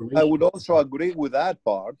enough information. I would also agree with that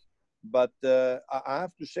part, but I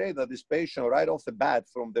have to say that this patient right off the bat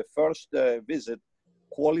from the first visit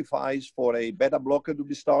qualifies for a beta blocker to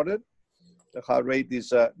be started. The heart rate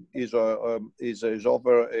is up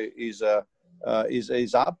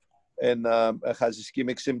and has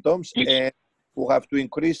ischemic symptoms, and we'll have to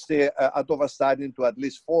increase the atorvastatin to at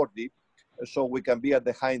least 40, so we can be at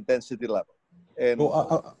the high intensity level. And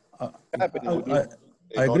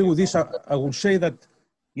I agree with this. I would say that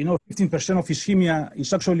 15% of ischemia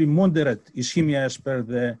is actually moderate ischemia as per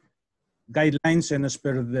the guidelines and as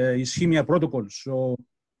per the ischemia protocol. So,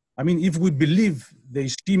 I mean, if we believe the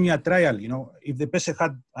ischemia trial, if the patient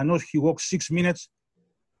had, I know he walked 6 minutes,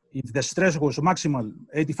 if the stress was maximal,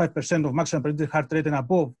 85% of maximal predicted heart rate and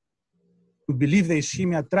above, we believe the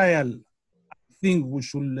ischemia trial, I think we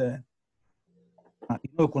should,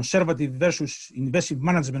 conservative versus invasive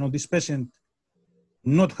management of this patient,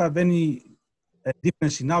 not have any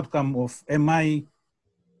difference in outcome of MI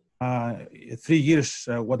 3 years,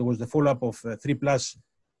 what was the follow-up of 3+.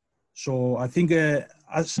 So I think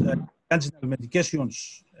as anginal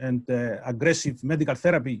medications and aggressive medical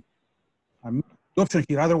therapy are the option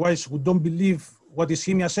here. Otherwise, we don't believe what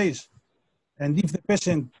ischemia says. And if the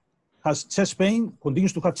patient has chest pain,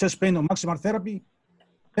 continues to have chest pain on maximal therapy,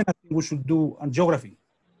 then I think we should do angiography.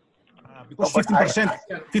 Because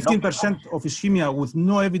 15% of ischemia with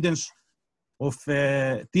no evidence of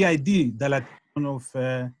TID, dilation of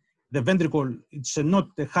the ventricle, it's not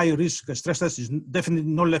a high risk stress test, it's definitely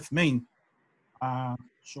not left main.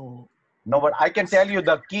 No, but I can tell you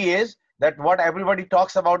the key is that what everybody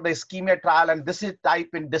talks about the ischemia trial, and this is type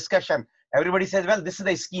in discussion. Everybody says, well, this is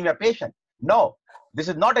the ischemia patient. No, this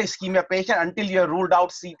is not a ischemia patient until you have ruled out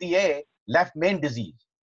CTA, left main disease.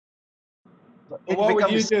 So what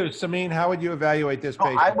would you do, Samin? How would you evaluate this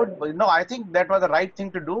patient? I think that was the right thing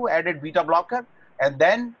to do, added beta blocker. And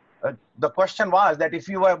then the question was that if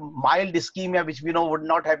you have mild ischemia, which we know would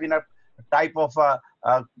not have enough type of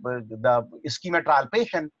the ischemia trial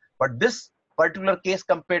patient, but this particular case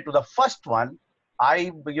compared to the first one,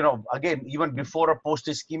 again, even before or post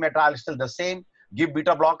ischemia trial is still the same, give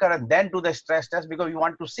beta blocker and then do the stress test because we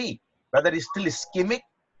want to see whether it's still ischemic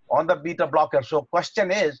on the beta blocker. So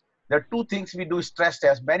question is, there are two things we do stress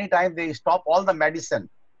test. Many times they stop all the medicine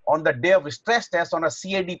on the day of stress test on a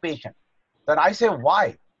CAD patient. Then I say,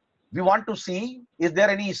 why? We want to see, is there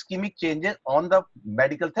any ischemic changes on the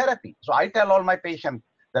medical therapy? So I tell all my patients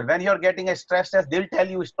that when you're getting a stress test, they'll tell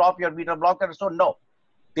you stop your beta blocker. So no,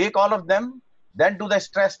 take all of them, then do the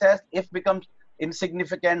stress test. If becomes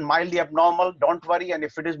insignificant, mildly abnormal, don't worry. And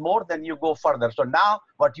if it is more, then you go further. So now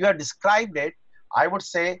what you have described it, I would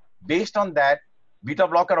say based on that, beta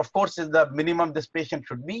blocker, of course, is the minimum this patient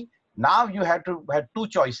should be. Now you have to have two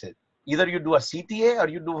choices. Either you do a CTA or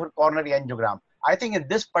you do a coronary angiogram. I think in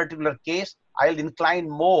this particular case, I'll incline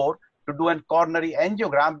more to do a coronary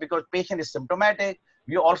angiogram because patient is symptomatic.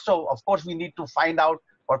 We also, of course, we need to find out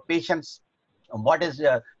for patients what is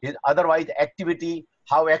his otherwise activity,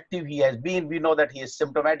 how active he has been. We know that he is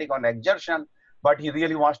symptomatic on exertion, but he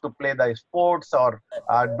really wants to play the sports or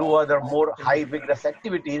do other more high vigorous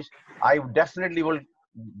activities. I definitely will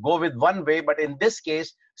go with one way, but in this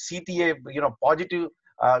case, CTA, positive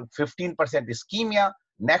 15% ischemia.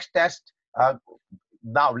 Next test.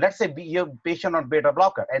 Now, let's say you're a patient on beta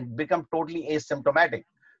blocker and become totally asymptomatic.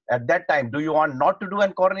 At that time, do you want not to do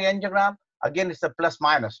a coronary angiogram? Again, it's a plus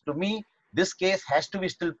minus. To me, this case has to be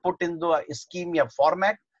still put into a ischemia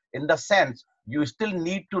format in the sense you still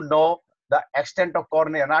need to know the extent of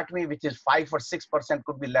coronary anatomy, which is 5 or 6%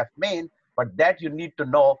 could be left main, but that you need to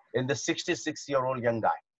know in the 66-year-old young guy.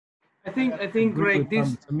 I think, Greg,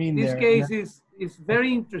 this case is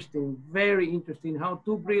very interesting how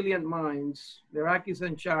two brilliant minds, Lerakis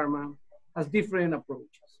and Sharma, has different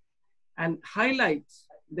approaches and highlights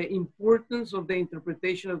the importance of the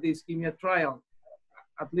interpretation of the ischemia trial,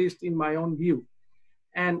 at least in my own view.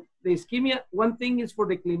 And the ischemia, one thing is for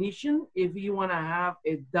the clinician, if you want to have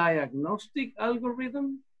a diagnostic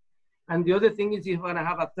algorithm, and the other thing is if you want to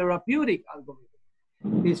have a therapeutic algorithm.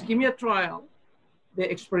 The ischemia trial, the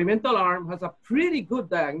experimental arm has a pretty good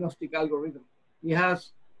diagnostic algorithm. It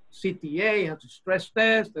has CTA, it has a stress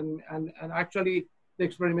test, and actually the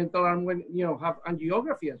experimental arm have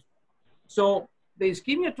angiography as well. So the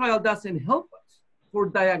ischemia trial doesn't help us for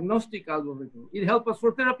diagnostic algorithm. It helps us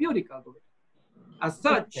for therapeutic algorithm. As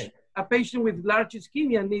such, a patient with large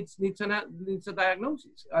ischemia needs a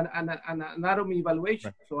diagnosis and an anatomy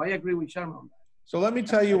evaluation. Right. So I agree with Sharma on that. So let me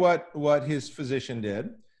tell you what his physician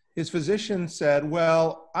did. His physician said,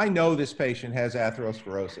 well, I know this patient has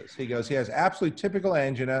atherosclerosis. He goes, he has absolutely typical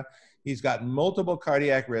angina. He's got multiple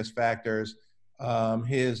cardiac risk factors.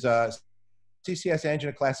 His CCS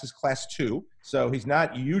angina class is class 2. So he's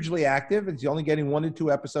not hugely active. He's only getting 1 to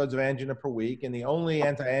 2 episodes of angina per week. And the only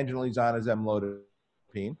anti-anginal he's on is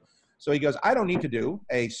amlodipine. So he goes, I don't need to do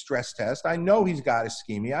a stress test. I know he's got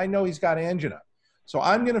ischemia. I know he's got angina. So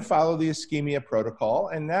I'm going to follow the ischemia protocol.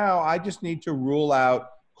 And now I just need to rule out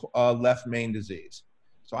left main disease.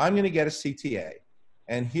 So I'm going to get a CTA.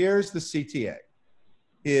 And here's the CTA.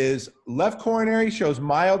 His left coronary shows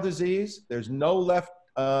mild disease. There's no left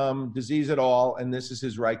disease at all. And this is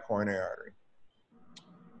his right coronary artery.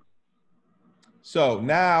 So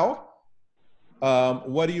now,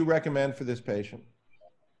 what do you recommend for this patient?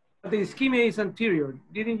 The ischemia is anterior.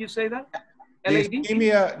 Didn't you say that? The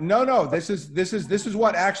ischemia, no. This is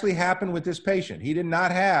what actually happened with this patient. He did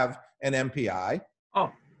not have an MPI.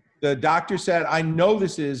 Oh. The doctor said, I know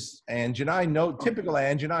this is angina. I know typical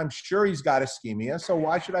angina. I'm sure he's got ischemia. So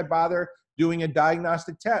why should I bother doing a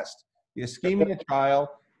diagnostic test? The ischemia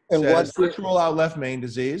trial says, let's rule out left main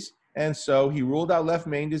disease. And so he ruled out left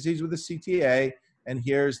main disease with a CTA. And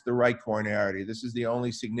here's the right coronary artery. This is the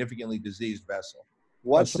only significantly diseased vessel.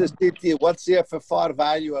 What's the CT? What's the FFR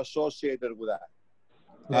value associated with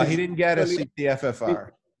that? He didn't get a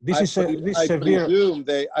CTFFR. This is severe.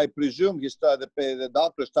 I presume the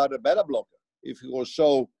doctor started a beta blocker if he was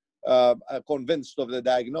so convinced of the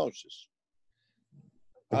diagnosis.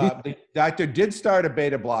 The doctor did start a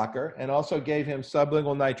beta blocker and also gave him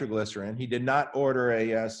sublingual nitroglycerin. He did not order a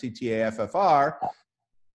CTA FFR.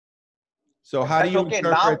 So how do you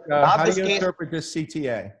interpret this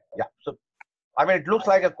CTA? Yeah. So, I mean, it looks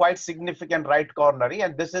like a quite significant right coronary,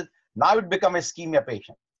 and this is now it become a ischemia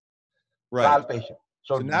patient, trial patient.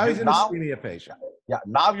 So now he's an ischemia patient. Yeah.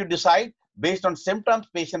 Now you decide based on symptoms,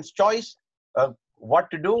 patient's choice, what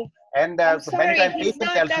to do, and many times patient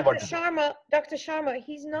tells you what to do. Dr. Sharma,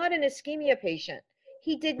 he's not an ischemia patient.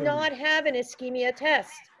 He did not have an ischemia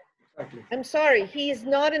test. I'm sorry, he is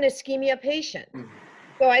not an ischemia patient.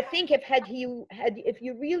 So I think if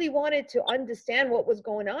you really wanted to understand what was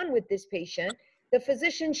going on with this patient, the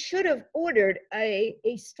physician should have ordered a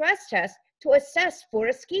stress test to assess for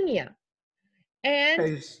ischemia.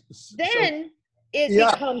 And then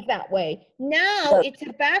it becomes that way. Now it's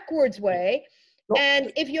a backwards way.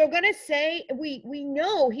 And if you're going to say, we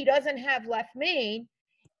know he doesn't have left main,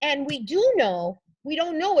 and we don't know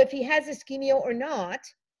if he has ischemia or not.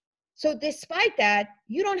 So despite that,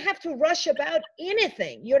 you don't have to rush about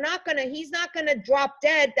anything. He's not gonna drop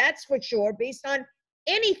dead, that's for sure, based on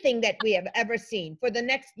anything that we have ever seen. For the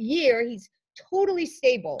next year, he's totally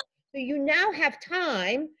stable. So you now have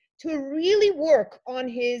time to really work on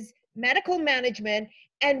his medical management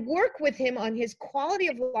and work with him on his quality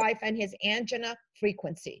of life and his angina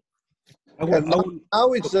frequency.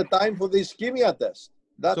 Now it's the time for the ischemia test.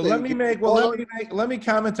 So let me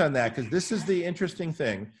comment on that, because this is the interesting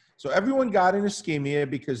thing. So everyone got an ischemia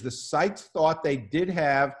because the sites thought they did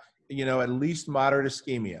have, at least moderate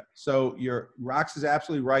ischemia. So Rox is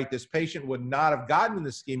absolutely right. This patient would not have gotten an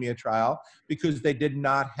ischemia trial because they did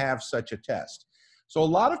not have such a test. So a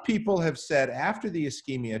lot of people have said after the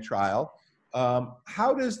ischemia trial,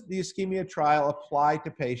 how does the ischemia trial apply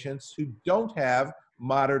to patients who don't have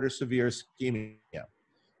moderate or severe ischemia?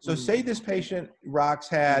 So say this patient, Rox,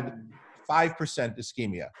 had 5%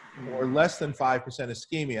 ischemia or less than 5%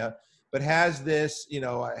 ischemia, but has this,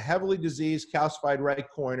 heavily diseased calcified right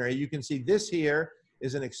coronary. You can see this here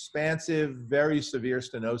is an expansive, very severe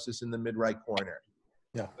stenosis in the mid-right coronary.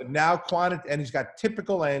 Yeah. But now and he's got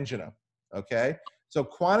typical angina, okay? So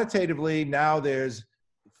quantitatively, now there's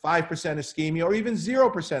 5% ischemia or even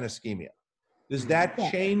 0% ischemia. Does that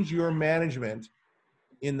change your management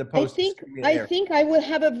in the post-ischemia area? I think I would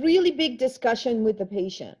have a really big discussion with the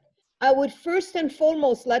patient. I would first and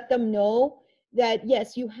foremost let them know that,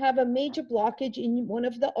 yes, you have a major blockage in one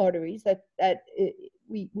of the arteries, that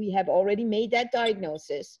we have already made that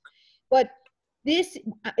diagnosis. But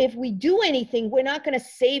if we do anything, we're not going to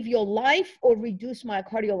save your life or reduce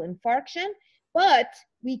myocardial infarction, but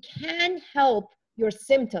we can help your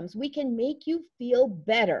symptoms. We can make you feel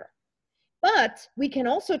better. But we can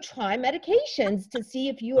also try medications to see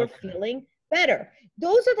if you are feeling better.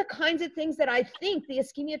 Those are the kinds of things that I think the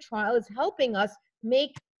ischemia trial is helping us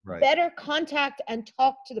make better contact and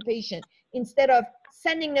talk to the patient instead of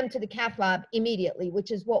sending them to the cath lab immediately, which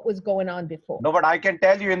is what was going on before. No, but I can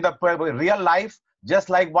tell you in the real life, just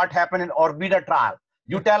like what happened in Orbita trial.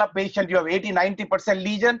 You tell a patient you have 80-90%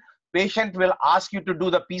 lesion, patient will ask you to do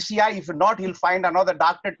the PCI. If not, he'll find another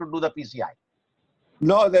doctor to do the PCI.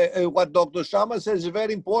 No, what Dr. Sharma says is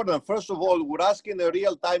very important. First of all, we're asking a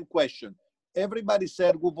real-time question. Everybody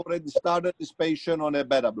said we've already started this patient on a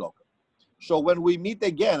beta blocker. So when we meet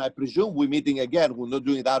again, I presume we're meeting again, we're not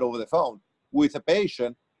doing that over the phone, with a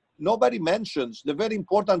patient, nobody mentions the very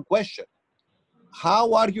important question.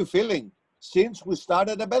 How are you feeling since we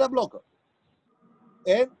started a beta blocker?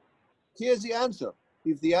 And here's the answer.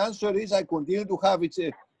 If the answer is I continue to have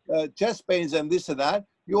chest pains and this and that,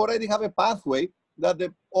 you already have a pathway that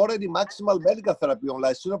the already maximal medical therapy on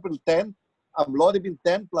lisinopril 10, amlodipine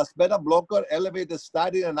 10 plus beta blocker, elevated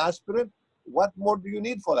statin and aspirin. What more do you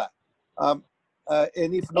need for that?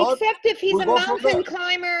 And if not, except if he's a mountain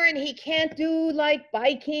climber and he can't do like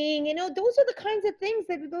biking, those are the kinds of things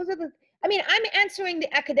I'm answering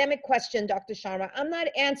the academic question, Dr. Sharma. I'm not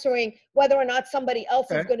answering whether or not somebody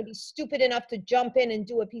else is going to be stupid enough to jump in and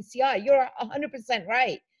do a PCI. You're 100%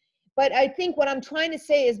 right. But I think what I'm trying to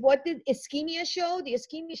say is, what did ischemia show? The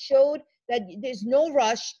ischemia showed that there's no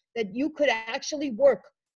rush, that you could actually work.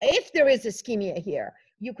 If there is ischemia here,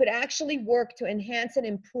 you could actually work to enhance and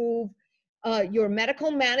improve your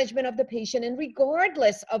medical management of the patient. And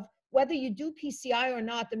regardless of whether you do PCI or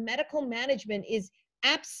not, the medical management is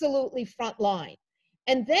absolutely frontline.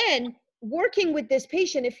 And then working with this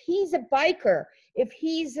patient, if he's a biker, if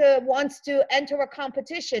he's wants to enter a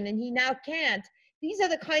competition and he now can't, these are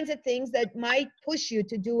the kinds of things that might push you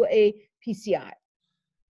to do a PCI.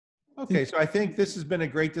 Okay, so I think this has been a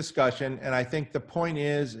great discussion, and I think the point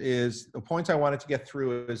is the points I wanted to get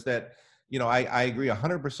through is that, you know, I agree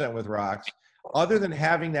 100% with Rox. Other than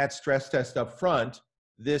having that stress test up front,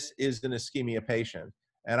 this is an ischemia patient.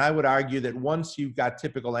 And I would argue that once you've got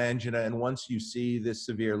typical angina and once you see this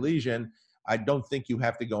severe lesion, I don't think you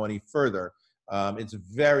have to go any further. It's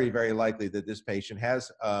very, very likely that this patient has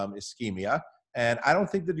ischemia, and I don't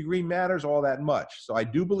think the degree matters all that much. So I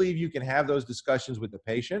do believe you can have those discussions with the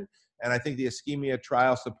patient, and I think the ischemia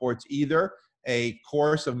trial supports either a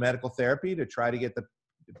course of medical therapy to try to get the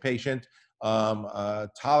patient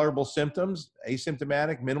tolerable symptoms,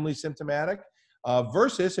 asymptomatic, minimally symptomatic,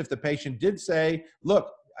 versus if the patient did say, look,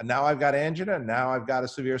 now I've got angina, now I've got a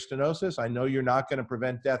severe stenosis, I know you're not going to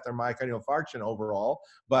prevent death or myocardial infarction overall,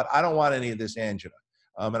 but I don't want any of this angina.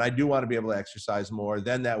 And I do want to be able to exercise more,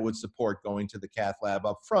 then that would support going to the cath lab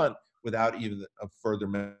up front without even a further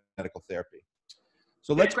medical therapy.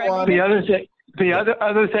 So let's go on. The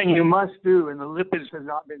other thing you must do, and the lipids have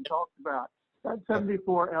not been talked about, that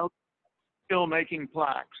 74L still making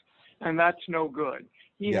plaques, and that's no good.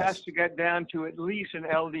 He has to get down to at least an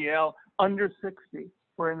LDL under 60,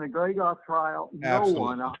 where in the Gregov trial, no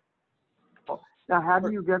one. Now, how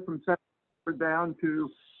do you get from 74 down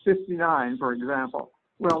to 59, for example?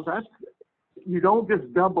 Well, you don't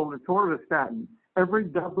just double the torvastatin. Every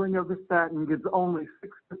doubling of the statin gives only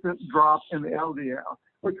 6% drop in the LDL,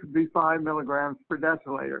 which would be 5 milligrams per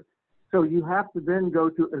deciliter. So you have to then go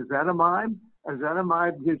to ezetimibe.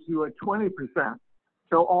 Ezetimibe gives you a 20%.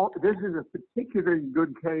 So this is a particularly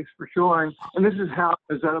good case for showing, and this is how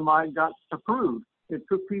ezetimibe got approved. It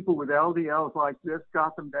took people with LDLs like this,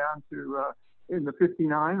 got them down to in the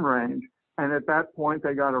 59 range, and at that point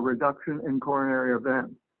they got a reduction in coronary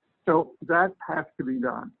events. So that has to be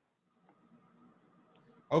done.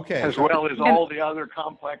 Okay. As well as all the other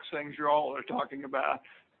complex things you all are talking about.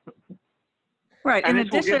 Right. And in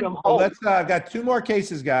addition, let's I've got 2 more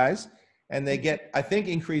cases, guys, and they get, I think,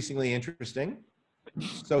 increasingly interesting.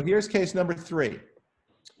 So here's case number 3.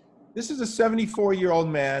 This is a 74-year-old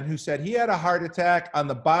man who said he had a heart attack on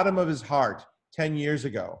the bottom of his heart 10 years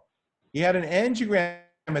ago. He had an angiogram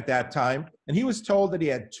at that time, and he was told that he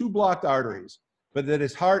had 2 blocked arteries, but that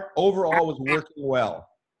his heart overall was working well.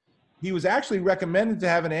 He was actually recommended to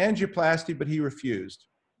have an angioplasty, but he refused.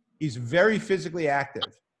 He's very physically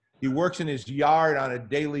active. He works in his yard on a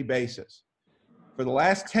daily basis. For the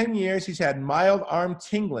last 10 years, he's had mild arm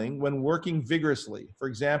tingling when working vigorously. For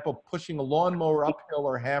example, pushing a lawnmower uphill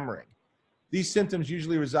or hammering. These symptoms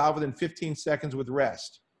usually resolve within 15 seconds with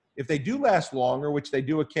rest. If they do last longer, which they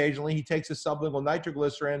do occasionally, he takes a sublingual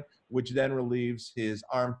nitroglycerin, which then relieves his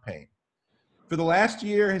arm pain. For the last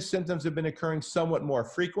year, his symptoms have been occurring somewhat more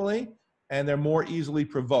frequently, and they're more easily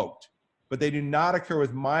provoked, but they do not occur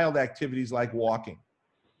with mild activities like walking.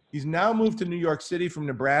 He's now moved to New York City from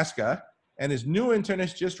Nebraska, and his new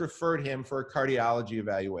internist just referred him for a cardiology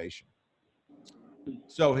evaluation.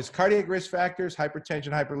 So his cardiac risk factors, hypertension,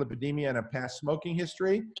 hyperlipidemia, and a past smoking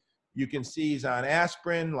history. You can see he's on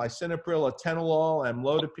aspirin, lisinopril, atenolol,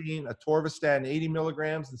 amlodipine, atorvastatin 80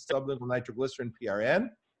 milligrams, and sublingual nitroglycerin PRN.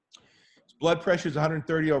 His blood pressure is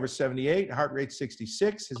 130/78, heart rate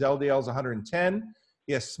 66, his LDL is 110.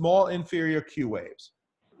 He has small inferior Q waves,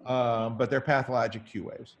 but they're pathologic Q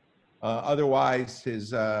waves. Otherwise,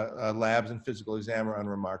 his labs and physical exam are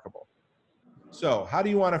unremarkable. So how do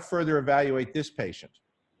you want to further evaluate this patient?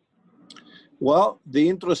 Well, the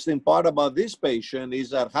interesting part about this patient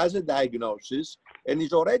is that has a diagnosis and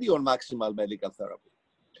is already on maximal medical therapy.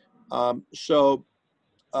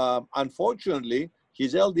 Unfortunately,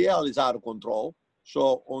 his LDL is out of control.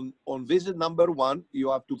 So on visit number 1, you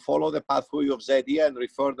have to follow the pathway of ZE and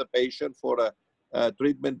refer the patient for a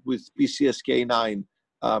treatment with PCSK9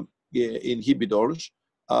 inhibitors,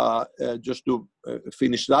 just to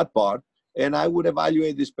finish that part. And I would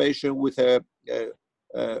evaluate this patient with a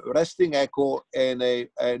resting echo and a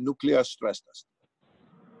nuclear stress test.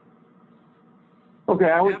 Okay,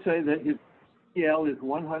 I would say that his LDL is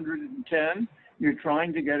 110. You're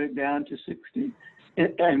trying to get it down to 60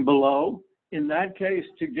 and below. In that case,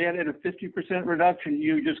 to get it a 50% reduction,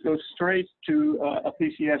 you just go straight to a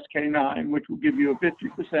PCSK9, which will give you a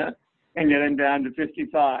 50% and get him down to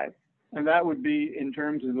 55. And that would be, in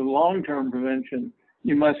terms of the long-term prevention,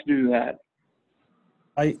 you must do that.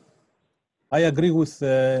 I agree with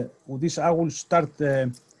this. I will start.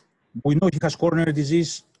 We know he has coronary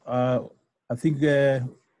disease. I think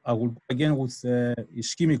I will begin with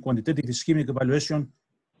quantitative ischemic evaluation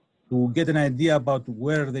to get an idea about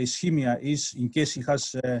where the ischemia is in case he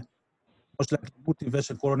has most likely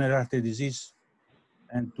multivessel coronary artery disease.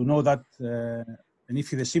 and to know that, and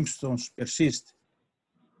if the symptoms persist,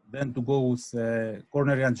 then to go with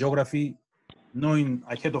coronary angiography, knowing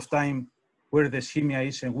ahead of time where the ischemia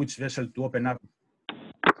is and which vessel to open up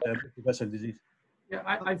vessel disease. Yeah,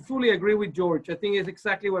 I fully agree with George. I think it's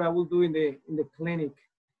exactly what I will do in the clinic.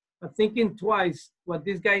 But thinking twice, what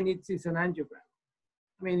this guy needs is an angiogram.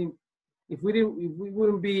 I mean, if we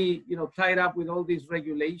wouldn't be, tied up with all these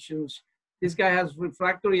regulations, this guy has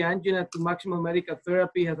refractory angina to maximal medical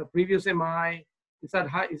therapy, has a previous MI. It's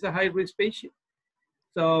a high risk patient.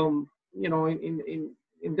 So,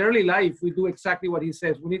 in early life, we do exactly what he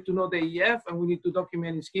says. We need to know the EF and we need to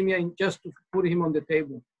document ischemia just to put him on the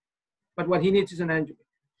table. But what he needs is an angiogram.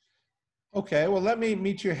 Okay, well, let me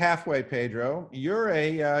meet you halfway, Pedro. You're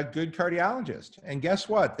a good cardiologist. And guess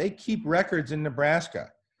what? They keep records in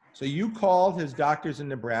Nebraska. So you called his doctors in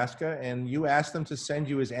Nebraska and you asked them to send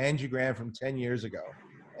you his angiogram from 10 years ago.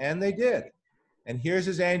 And they did. And here's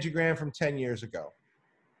his angiogram from 10 years ago.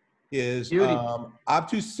 His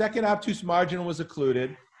second obtuse margin was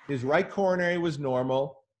occluded. His right coronary was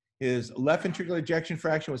normal. His left ventricular ejection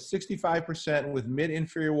fraction was 65% with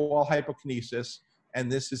mid-inferior wall hypokinesis. And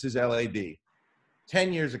this is his LAD.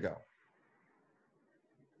 10 years ago.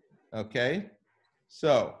 Okay?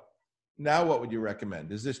 So now what would you recommend?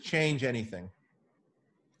 Does this change anything?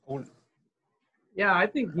 Yeah, I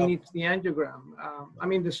think he needs the angiogram. I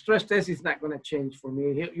mean, the stress test is not going to change for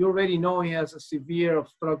me. You already know he has a severe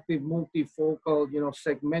obstructive multifocal,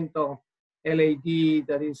 segmental LAD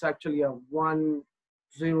that is actually a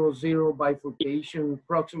 1-0-0 bifurcation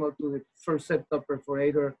proximal to the first septal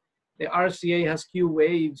perforator. The RCA has Q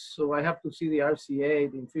waves, so I have to see the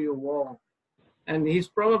RCA, the inferior wall. And he's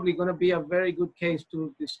probably going to be a very good case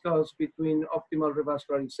to discuss between optimal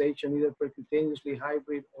revascularization, either percutaneously,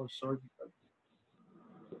 hybrid, or surgical.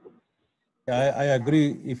 I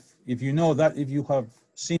agree. If you know that, if you have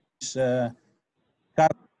seen this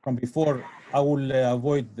CAD from before, I will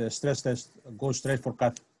avoid the stress test, go straight for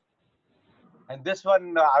CAD. And this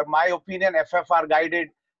one, my opinion, FFR guided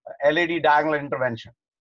LAD diagonal intervention.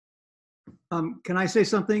 Can I say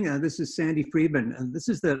something? This is Sandy Friedman, and this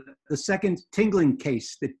is the second tingling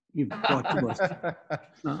case that you've brought to us.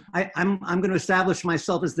 I'm going to establish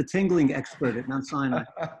myself as the tingling expert at Mount Sinai.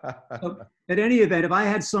 At any event, if I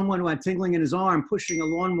had someone who had tingling in his arm pushing a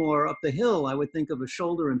lawnmower up the hill, I would think of a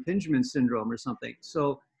shoulder impingement syndrome or something.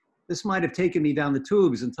 So this might have taken me down the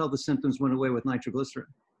tubes until the symptoms went away with nitroglycerin.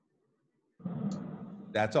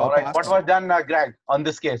 That's all right. possible. What was done, Greg, on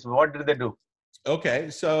this case? What did they do? Okay,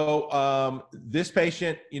 so this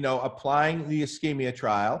patient, applying the ischemia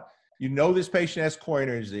trial, this patient has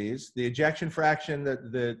coronary disease. The ejection fraction,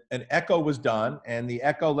 an echo was done, and the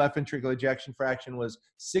echo left ventricular ejection fraction was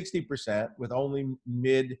 60% with only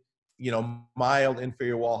mild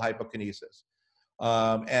inferior wall hypokinesis.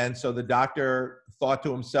 And so the doctor thought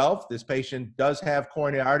to himself, this patient does have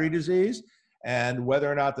coronary artery disease, and whether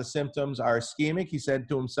or not the symptoms are ischemic, he said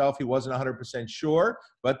to himself he wasn't 100% sure,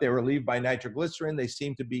 but they were relieved by nitroglycerin. They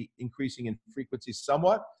seemed to be increasing in frequency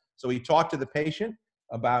somewhat. So he talked to the patient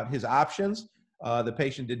about his options. The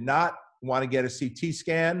patient did not want to get a CT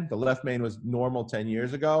scan. The left main was normal 10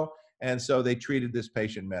 years ago. And so they treated this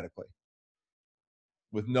patient medically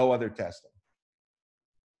with no other testing.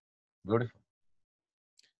 Beautiful.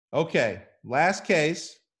 Okay, last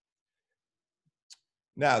case.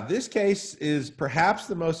 Now, this case is perhaps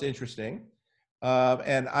the most interesting,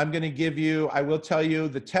 and I'm going to give you, I will tell you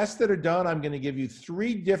the tests that are done, I'm going to give you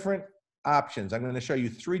 3 different options. I'm going to show you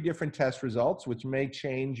 3 different test results, which may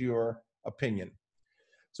change your opinion.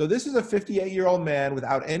 So this is a 58-year-old man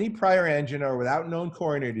without any prior angina or without known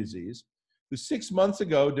coronary disease, who 6 months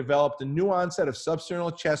ago developed a new onset of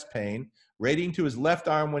substernal chest pain, radiating to his left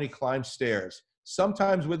arm when he climbs stairs,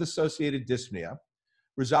 sometimes with associated dyspnea.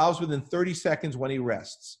 Resolves within 30 seconds when he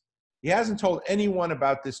rests. He hasn't told anyone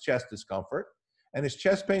about this chest discomfort, and his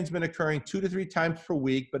chest pain's been occurring 2 to 3 times per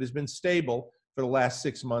week, but has been stable for the last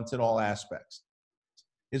 6 months in all aspects.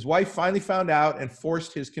 His wife finally found out and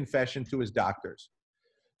forced his confession to his doctors.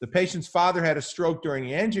 The patient's father had a stroke during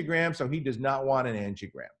the angiogram, so he does not want an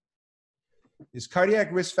angiogram. His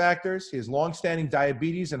cardiac risk factors, he has longstanding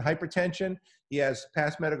diabetes and hypertension. He has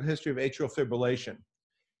past medical history of atrial fibrillation.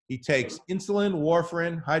 He takes insulin,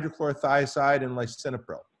 warfarin, hydrochlorothiazide, and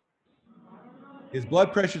lisinopril. His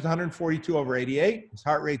blood pressure is 142/88. His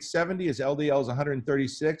heart rate is 70. His LDL is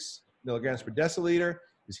 136 milligrams per deciliter.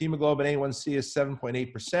 His hemoglobin A1C is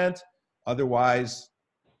 7.8%. Otherwise,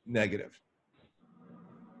 negative.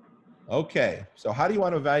 Okay, so how do you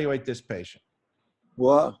want to evaluate this patient?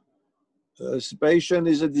 Well, this patient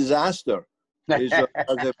is a disaster. He has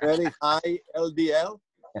a very high LDL.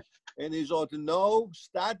 and he's on no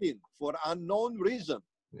statin for unknown reason,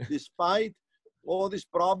 despite all these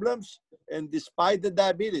problems and despite the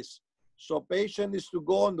diabetes. So patient is to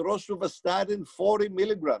go on rosuvastatin 40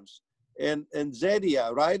 milligrams and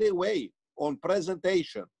Zetia right away on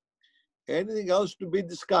presentation. Anything else to be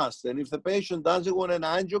discussed? And if the patient doesn't want an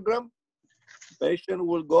angiogram, patient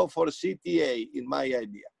will go for a CTA, in my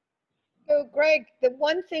idea. So Greg, the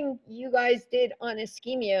one thing you guys did on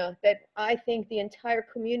ischemia that I think the entire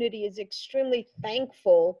community is extremely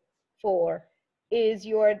thankful for is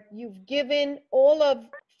you've given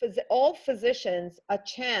all physicians a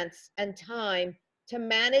chance and time to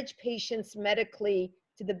manage patients medically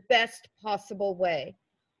to the best possible way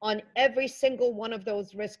on every single one of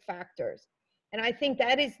those risk factors. And I think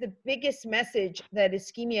that is the biggest message that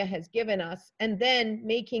ischemia has given us, and then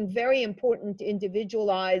making very important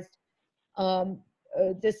individualized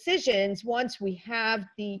decisions once we have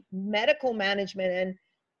the medical management,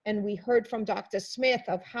 and we heard from Dr. Smith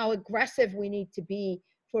of how aggressive we need to be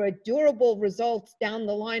for a durable results down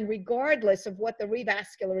the line, regardless of what the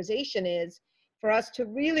revascularization is, for us to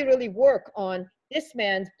really, really work on this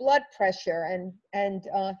man's blood pressure and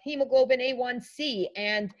hemoglobin A1C.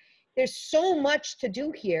 And there's so much to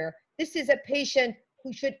do here. This is a patient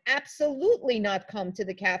who should absolutely not come to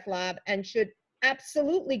the cath lab and should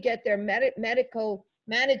absolutely get their medical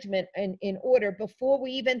management in order before we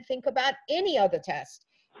even think about any other test.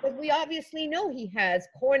 Because we obviously know he has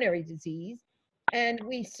coronary disease, and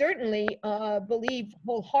we certainly believe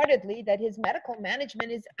wholeheartedly that his medical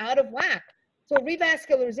management is out of whack. So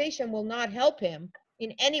revascularization will not help him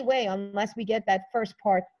in any way unless we get that first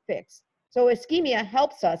part fixed. So ischemia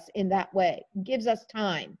helps us in that way, gives us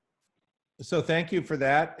time. So thank you for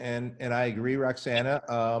that, and I agree, Roxana.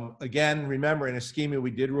 Again, remember, in ischemia, we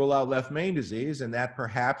did rule out left main disease, and that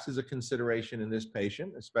perhaps is a consideration in this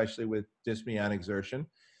patient, especially with dyspnea on exertion.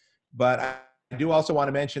 But I do also want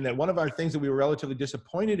to mention that one of our things that we were relatively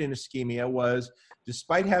disappointed in ischemia was,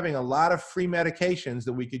 despite having a lot of free medications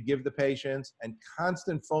that we could give the patients and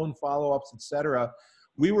constant phone follow-ups, et cetera,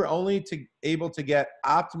 we were only able to get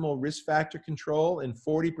optimal risk factor control in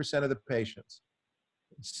 40% of the patients.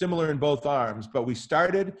 Similar in both arms, but we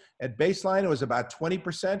started at baseline, it was about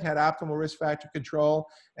 20% had optimal risk factor control,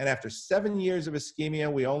 and after 7 years of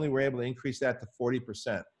ischemia, we only were able to increase that to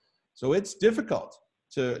 40%. So it's difficult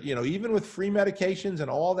to, even with free medications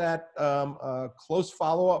and all that close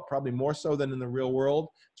follow-up, probably more so than in the real world,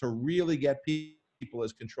 to really get people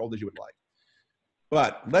as controlled as you would like.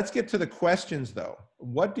 But let's get to the questions, though.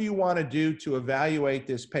 What do you want to do to evaluate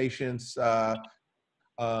this patient's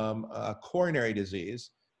coronary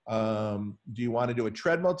disease? Do you want to do a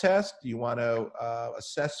treadmill test? Do you want to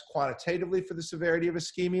assess quantitatively for the severity of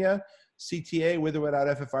ischemia, CTA with or without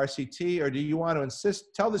FFRCT, or do you want to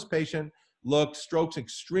tell this patient, look, stroke's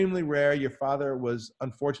extremely rare, your father was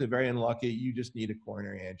unfortunately very unlucky, you just need a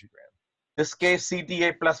coronary angiogram? This case,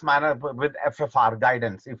 CTA plus minus with FFR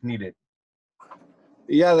guidance if needed.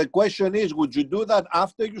 Yeah, the question is, would you do that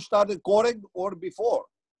after you started coring or before?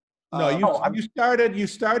 No, you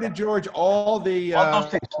started, George, all those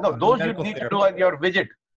things. No, those you need to do at your visit,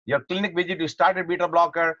 your clinic visit. You started beta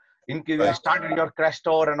blocker, you started your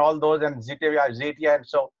Crestor and all those, and Zetia, and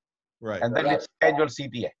so, right. And then it's schedule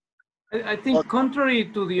CTA. I think contrary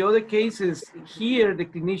to the other cases, here the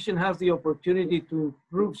clinician has the opportunity to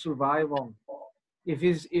improve survival. If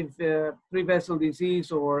pre-vessel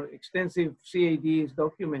disease or extensive CAD is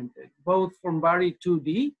documented, both from Bari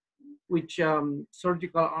 2D, which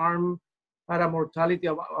surgical arm had a mortality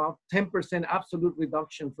of 10% absolute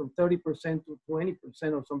reduction from 30% to 20%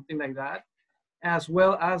 or something like that, as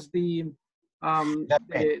well as the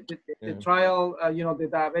trial, the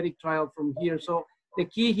diabetic trial from here. So the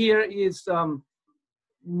key here is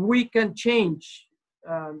we can change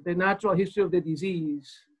the natural history of the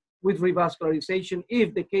disease with revascularization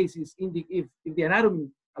if the case is if the anatomy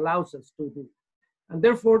allows us to do. And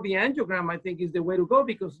therefore, the angiogram, I think, is the way to go,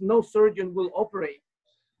 because no surgeon will operate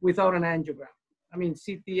without an angiogram. I mean,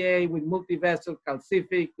 CTA with multivessel,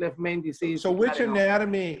 calcific, left main disease. So which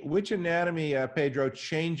anatomy, Pedro,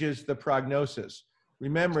 changes the prognosis?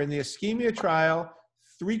 Remember, in the ischemia trial,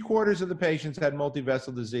 3/4 of the patients had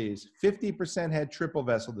multivessel disease. 50% had triple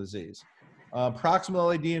vessel disease.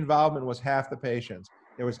 Proximal LED involvement was half the patients.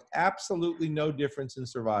 There was absolutely no difference in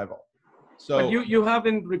survival. So, but you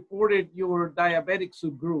haven't reported your diabetic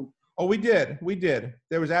subgroup. Oh, we did.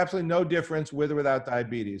 There was absolutely no difference with or without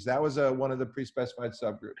diabetes. That was one of the pre-specified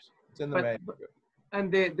subgroups. It's in the manuscript.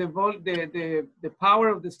 And the power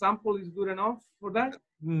of the sample is good enough for that?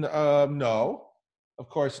 No, of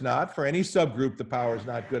course not. For any subgroup, the power is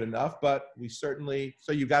not good enough. But we certainly.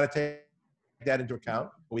 So you got to take that into account.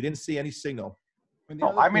 But we didn't see any signal.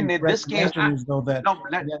 No, I mean, in this case, I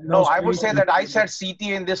would say that I said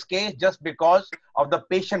CTA in this case just because of the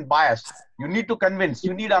patient bias. You need to convince,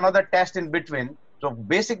 you need another test in between. So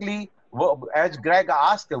basically, as Greg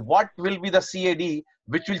asked, what will be the CAD,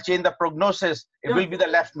 which will change the prognosis? It will be the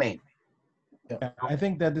left main. Yeah, I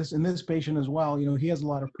think that in this patient as well, you know, he has a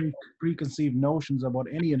lot of preconceived notions about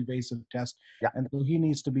any invasive test. Yeah. And so he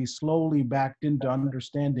needs to be slowly backed into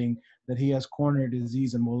understanding that he has coronary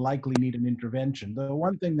disease and will likely need an intervention. The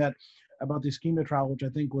one thing that about the ischemia trial, which I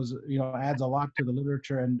think was, you know, adds a lot to the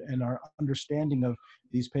literature and our understanding of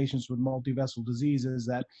these patients with multivessel disease is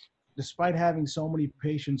that despite having so many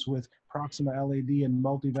patients with proximal LAD and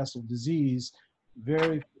multivessel disease,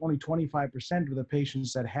 only 25% of the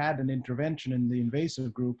patients that had an intervention in the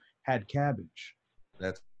invasive group had cabbage.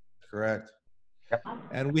 That's correct. Yep.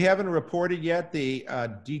 And we haven't reported yet the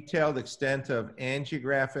detailed extent of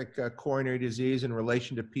angiographic coronary disease in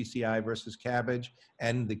relation to PCI versus cabbage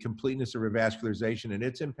and the completeness of revascularization and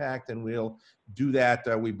its impact. And we'll do that,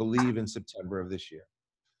 we believe, in September of this year.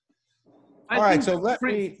 All right, so let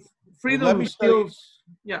me skills.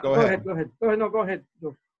 Yeah, go ahead. Go ahead. No, go ahead.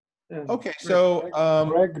 Go. Okay, so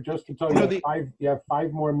Greg, just to tell you, you have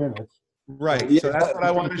 5 more minutes. Right. So that's what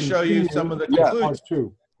I want to show you some of the conclusions.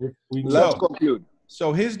 Let's conclude.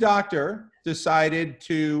 So his doctor decided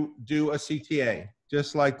to do a CTA,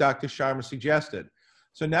 just like Dr. Sharma suggested.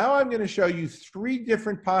 So now I'm going to show you 3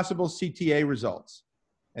 different possible CTA results.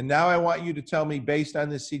 And now I want you to tell me, based on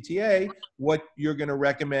this CTA, what you're going to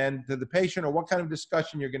recommend to the patient or what kind of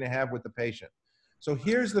discussion you're going to have with the patient. So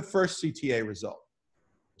here's the first CTA result.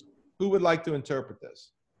 Who would like to interpret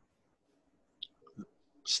this?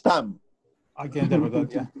 Stan. I can interpret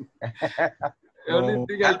that, yeah.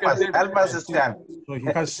 Help us, Stan. So he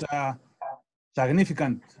has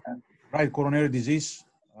significant right coronary disease.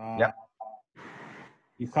 Yeah.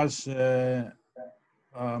 He has the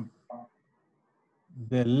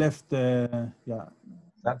left, the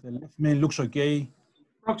left main looks okay.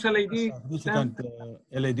 Significant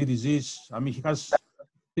LAD disease. I mean, he has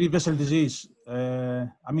 3 vessel disease.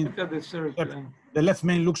 I mean, the left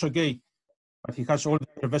main looks okay, but he has all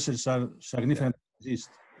the vessels are significant disease.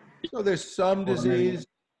 So there's some disease,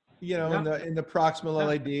 you know, in the proximal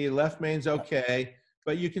LAD. Left main's okay,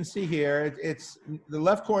 but you can see here, it's the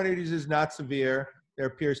left coronary disease is not severe. There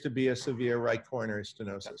appears to be a severe right coronary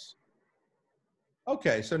stenosis.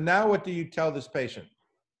 Okay, so now what do you tell this patient?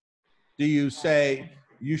 Do you say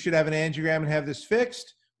you should have an angiogram and have this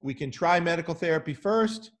fixed? We can try medical therapy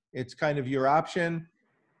first. It's kind of your option.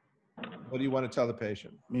 What do you want to tell the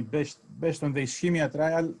patient? I mean, based on the ischemia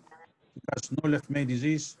trial, he has no left main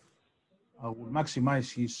disease. I will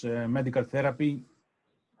maximize his medical therapy,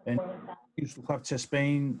 and he used to have chest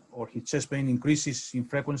pain, or his chest pain increases in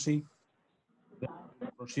frequency. Then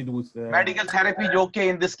proceed with medical therapy is okay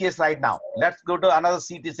in this case right now. Let's go to another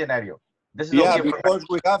CT scenario. This is okay because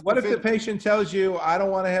we have. What if the patient tells you, "I don't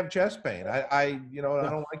want to have chest pain. I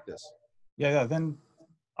don't like this." Yeah. Then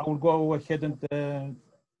I will go ahead and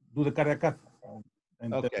do the cardiac cath.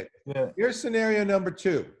 Okay. Here's scenario number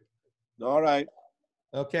 2. All right.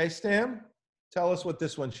 Okay, Stan, tell us what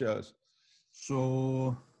this one shows.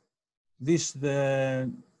 So the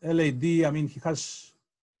LAD, I mean, he has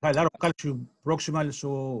a lot of calcium proximal,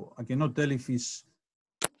 so I cannot tell if it's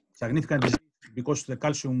significant disease because the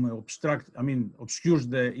calcium obscures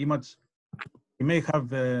the image. He may have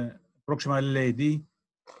proximal LAD.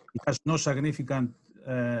 He has no significant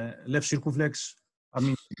left circumflex,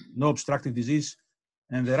 no obstructive disease.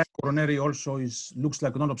 And the right coronary also looks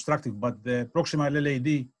like non-obstructive, but the proximal LAD,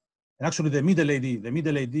 and actually the mid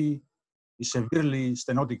LAD is severely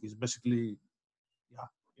stenotic. It's basically,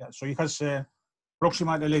 So he has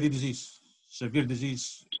proximal LAD disease, severe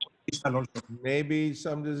disease. Also. Maybe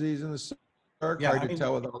some disease in the circ. Hard to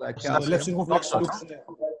tell with all that calcium. The left circumflex looks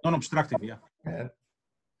non-obstructive.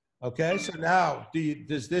 Okay, so now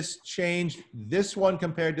does this change this one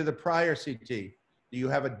compared to the prior CT? Do you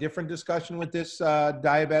have a different discussion with this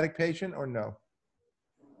diabetic patient or no?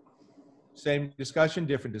 Same discussion,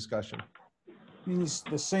 different discussion? It's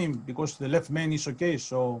the same because the left main is okay,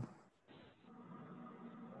 so.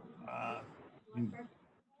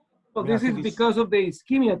 So this is because of the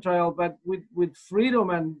ischemia trial, but with Freedom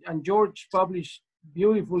and George published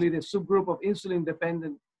beautifully the subgroup of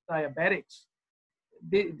insulin-dependent diabetics.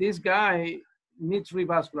 This guy needs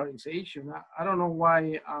revascularization. I don't know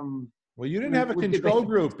why. Well, you didn't have a control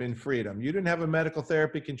group in Freedom. You didn't have a medical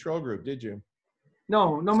therapy control group, did you?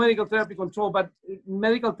 No medical therapy control, but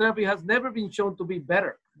medical therapy has never been shown to be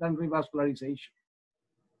better than revascularization.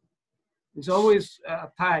 It's always a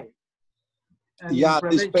tie. And Yeah,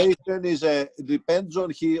 this prevention. patient is depends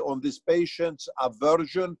on this patient's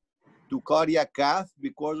aversion to cardiac cath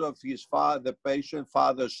because of the patient's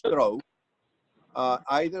father's stroke.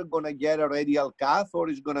 Either gonna get a radial cath or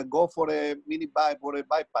he's gonna go for a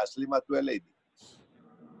bypass, Lima to LAD.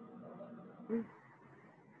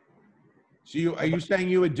 So are you saying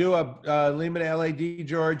you would do a Lima to LAD,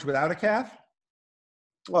 George, without a cath?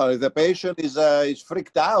 Well, if the patient is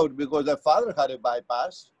freaked out because the father had a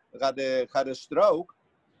bypass, had a stroke,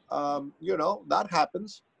 you know, that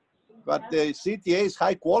happens. But the CTA is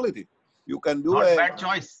high quality. You can do Not a bad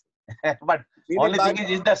choice. But only thing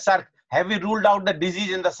is the have we ruled out the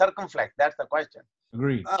disease in the circumflex? That's the question.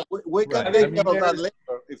 Agreed. we can Right. take I mean, care of that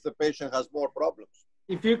later if the patient has more problems.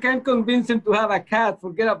 If you can convince him to have a CAD,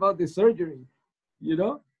 forget about the surgery, you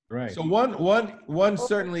know? Right. So one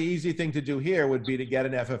certainly easy thing to do here would be to get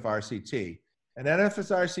an FFRCT. An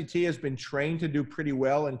FFRCT has been trained to do pretty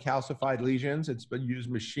well in calcified lesions. It's been used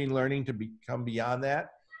machine learning to become beyond that.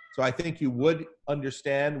 So I think you would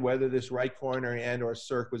understand whether this right coronary and or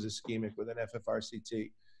circ was ischemic with an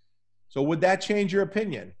FFRCT. So would that change your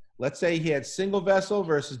opinion? Let's say he had single vessel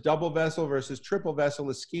versus double vessel versus triple vessel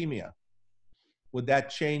ischemia. Would that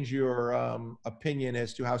change your opinion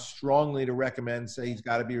as to how strongly to recommend, say, he's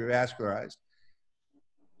got to be revascularized?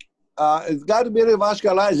 It's got to be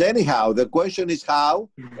revascularized anyhow. The question is how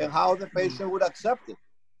and how the patient would accept it.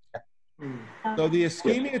 So the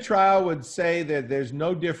ischemia trial would say that there's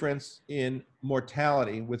no difference in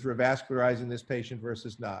mortality with revascularizing this patient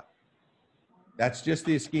versus not. That's just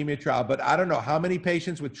the ischemia trial. But I don't know how many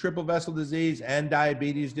patients with triple vessel disease and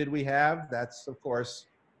diabetes did we have? That's, of course,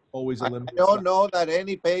 always a limited. I don't know that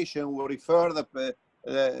any patient will refer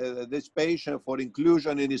this patient for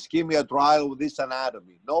inclusion in ischemia trial with this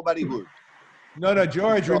anatomy. Nobody would. No,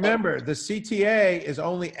 George, remember, the CTA is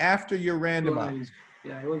only after you're randomized.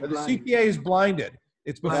 Yeah, it was The blind. CTA is blinded.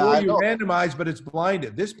 It's before Yeah, I you know. randomize, but it's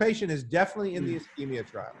blinded. This patient is definitely in the ischemia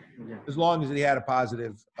trial, as long as he had a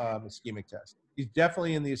positive ischemic test. He's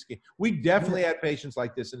definitely in the ischemia. We definitely had patients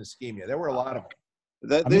like this in ischemia. There were a lot of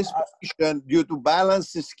them. This patient, due to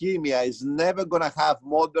balanced ischemia, is never going to have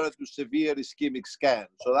moderate to severe ischemic scan.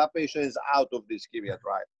 So that patient is out of the ischemia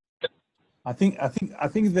trial. I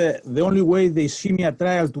think the only way the ischemia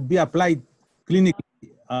trial to be applied clinically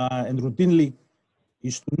and routinely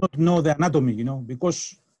is to not know the anatomy, you know,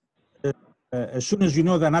 because as soon as you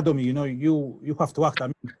know the anatomy, you know, you have to act. I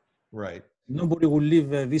mean, right. Nobody will leave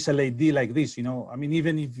this LAD like this, you know. I mean,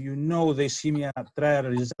 even if you know the ischemia trial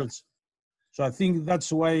results. So I think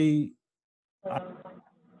that's why we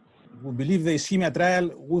believe the ischemia trial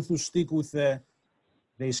would stick with the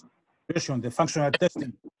ischemia, the functional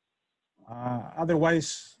testing.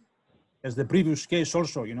 Otherwise, as the previous case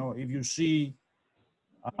also, you know, if you see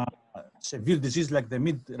severe disease like the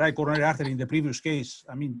mid-right coronary artery in the previous case,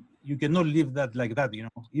 I mean, you cannot leave that like that, you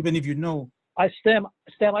know, even if you know. Stem,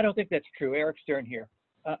 I don't think that's true. Eric Stern here.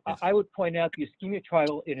 I would point out the ischemia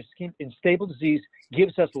trial in stable disease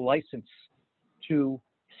gives us license to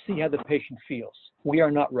see how the patient feels. We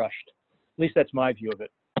are not rushed. At least that's my view of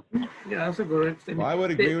it. Yeah, that's a good statement. Well, I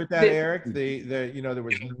would agree with that, Eric. You know, there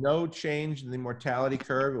was no change in the mortality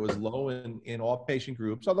curve. It was low in all patient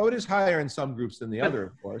groups, although it is higher in some groups than the other,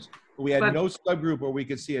 of course. But we had no subgroup where we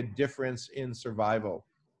could see a difference in survival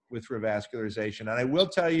with revascularization. And I will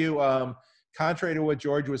tell you, contrary to what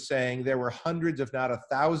George was saying, there were hundreds, if not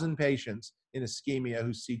 1,000 patients in ischemia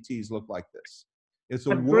whose CTs look like this. It's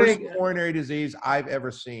the worst coronary disease I've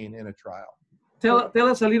ever seen in a trial. Tell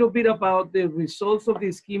us a little bit about the results of the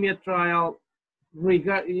ischemia trial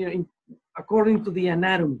according to the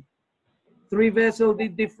anatomy. 3 vessel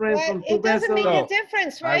did difference from 2 vessels. It doesn't make a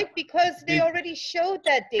difference, right? Because they already showed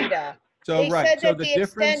that data. They said that the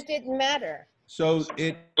extent didn't matter. So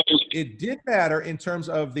it did matter in terms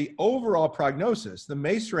of the overall prognosis. The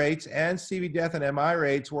MACE rates and CV death and MI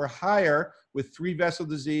rates were higher with 3 vessel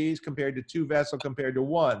disease compared to 2 vessel compared to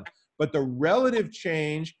 1. But the relative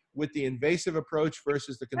change with the invasive approach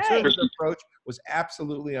versus the conservative approach was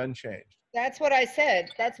absolutely unchanged. That's what I said.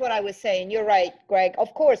 That's what I was saying. You're right, Greg.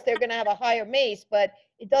 Of course, they're going to have a higher MACE, but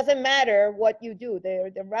it doesn't matter what you do.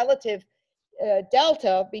 The relative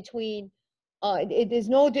delta between, there's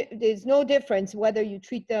no difference whether you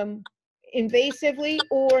treat them invasively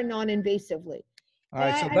or non-invasively. All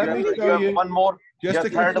right, so let me show you one more. Just to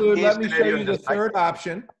conclude, let me show you the third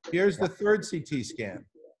option. Here's the third CT scan.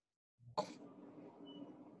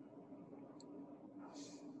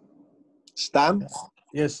 Stan?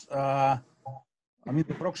 Yes. I mean,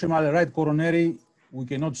 the proximal right coronary, we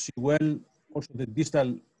cannot see well. Also, the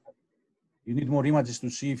distal, you need more images to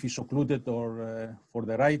see if it's occluded or for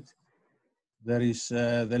the right. There is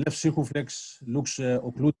the left circumflex looks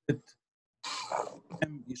occluded.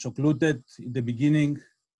 Is occluded in the beginning.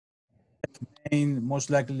 Main, most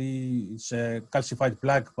likely it's a calcified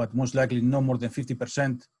plaque, but most likely no more than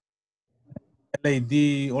 50%.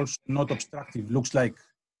 LAD also not obstructive, looks like,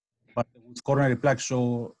 but with coronary plaque.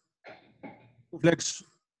 So flex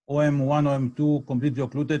OM1, OM2 completely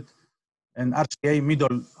occluded, and RCA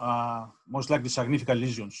middle, most likely significant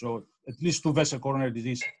lesion. So at least 2 vessel coronary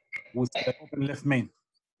disease with open left main.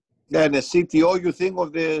 And a CTO, you think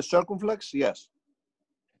of the circumflex? Yes.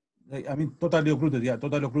 I mean, totally occluded, yeah,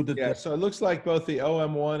 totally occluded. Yeah, so it looks like both the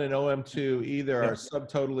OM1 and OM2 either are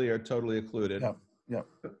subtotally or totally occluded. Yeah,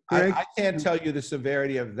 yeah. I can't tell you the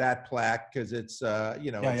severity of that plaque because it's,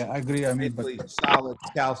 you know, I agree. I mean, basically solid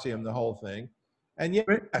calcium, the whole thing. And yes,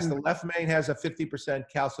 the left main has a 50%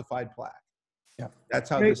 calcified plaque. Yeah, that's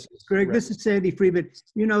how Greg, this is. Greg, this is Sandy Freeman.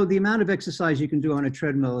 You know, the amount of exercise you can do on a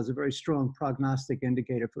treadmill is a very strong prognostic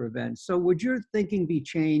indicator for events. So would your thinking be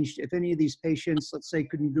changed if any of these patients, let's say,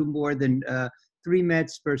 couldn't do more than 3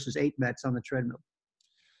 METs versus 8 METs on the treadmill?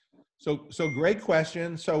 So great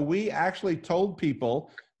question. So we actually told people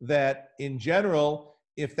that in general,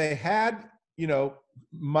 if they had, you know,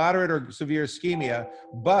 moderate or severe ischemia,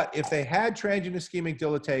 but if they had transient ischemic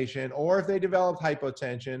dilatation, or if they developed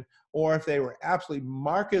hypotension, or if they were absolutely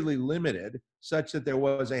markedly limited such that there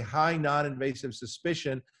was a high non-invasive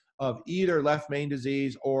suspicion of either left main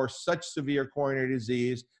disease or such severe coronary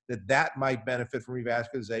disease that might benefit from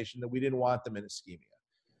revascularization, that we didn't want them in ischemia.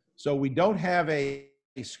 So we don't have a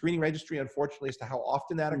screening registry, unfortunately, as to how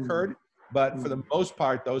often that occurred, but for the most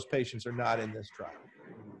part, those patients are not in this trial.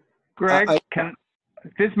 Greg,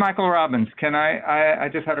 this is Michael Robbins. I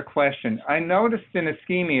just had a question. I noticed in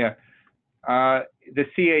ischemia, the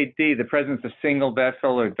CAD, the presence of single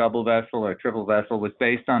vessel or double vessel or triple vessel, was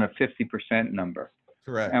based on a 50% number.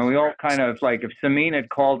 Correct. And we all kind of, like, if Samin had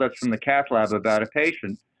called us from the cath lab about a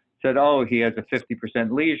patient, said, oh, he has a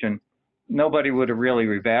 50% lesion, nobody would have really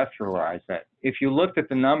revascularized that. If you looked at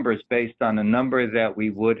the numbers based on a number that we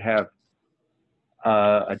would have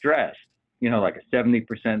addressed, you know, like a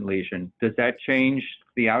 70% lesion, does that change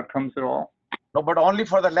the outcomes at all? No, but only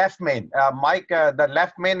for the left main. Mike, the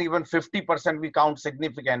left main, even 50% we count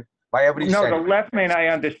significant by every No, study. the left main I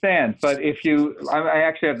understand, but if you, I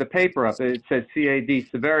actually have the paper up. It says CAD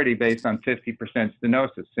severity based on 50%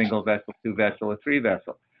 stenosis, single vessel, 2 vessel, or 3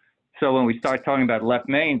 vessel. So when we start talking about left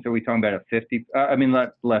mains, are we talking about a 50,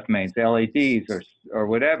 left mains, LADs or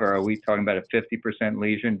whatever, are we talking about a 50%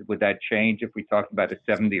 lesion? Would that change if we talk about a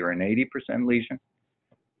 70 or an 80% lesion?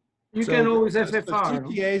 You can always FFR.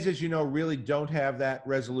 CTAs, as you know, really don't have that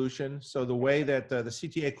resolution. So the way that the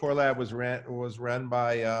CTA core lab was run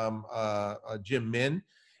by Jim Min,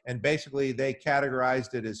 and basically they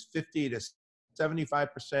categorized it as 50 to 75%,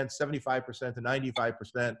 75% to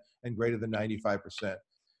 95%, and greater than 95%.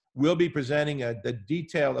 We'll be presenting the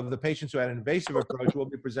detail of the patients who had an invasive approach. We'll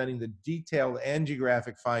be presenting the detailed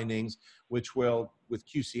angiographic findings, which will, with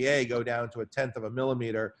QCA, go down to 1/10 of a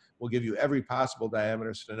millimeter. We'll give you every possible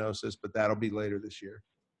diameter stenosis, but that'll be later this year.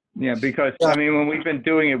 Yeah, because I mean, when we've been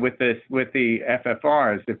doing it with the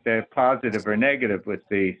FFRs, if they're positive or negative with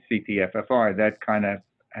the CT-FFR, that kind of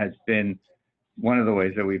has been one of the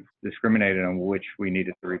ways that we've discriminated on which we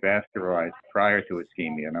needed to revascularize prior to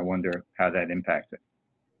ischemia, and I wonder how that impacts it.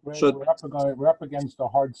 We're up against a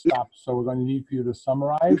hard stop, so we're going to need for you to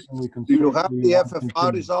summarize, and we can. Do you have the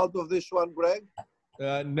FFR result of this one, Greg?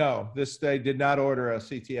 No, they did not order a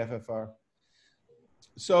CT-FFR.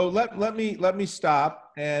 So let me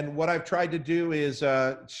stop. And what I've tried to do is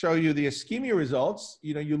show you the ischemia results.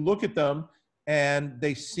 You know, you look at them, and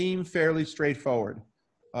they seem fairly straightforward.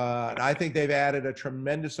 And I think they've added a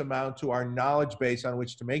tremendous amount to our knowledge base on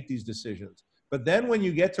which to make these decisions. But then when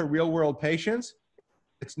you get to real-world patients,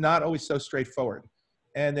 it's not always so straightforward.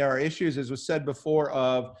 And there are issues, as was said before,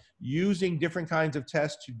 of using different kinds of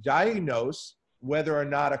tests to diagnose whether or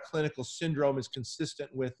not a clinical syndrome is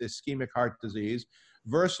consistent with ischemic heart disease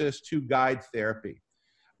versus to guide therapy.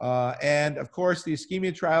 And of course, the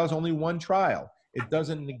ischemia trial is only one trial. It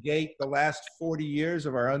doesn't negate the last 40 years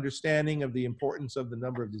of our understanding of the importance of the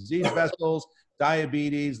number of disease vessels,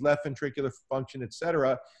 diabetes, left ventricular function, et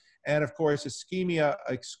cetera. And of course, ischemia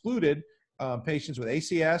excluded patients with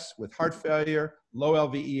ACS, with heart failure, low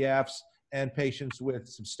LVEFs, and patients with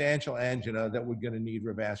substantial angina that were going to need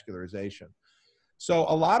revascularization. So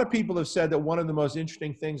a lot of people have said that one of the most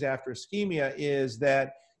interesting things after ischemia is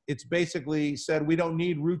that it's basically said we don't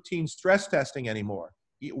need routine stress testing anymore,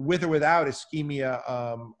 with or without ischemia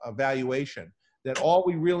evaluation, that all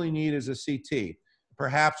we really need is a CT.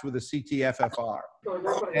 perhaps with a CT-FFR.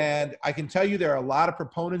 And I can tell you there are a lot of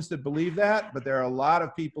proponents that believe that, but there are a lot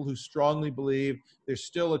of people who strongly believe there's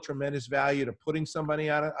still a tremendous value to putting somebody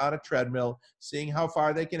on a treadmill, seeing how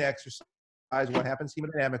far they can exercise, what happens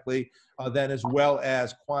hemodynamically, then as well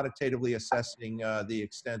as quantitatively assessing the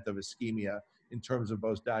extent of ischemia in terms of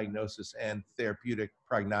both diagnosis and therapeutic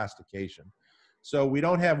prognostication. So we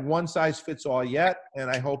don't have one size fits all yet, and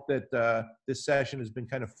I hope that this session has been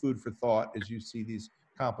kind of food for thought as you see these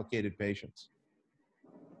complicated patients.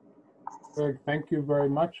 Greg, thank you very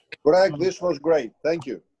much. Greg, this was great. Thank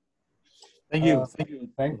you. Thank you. Thank you.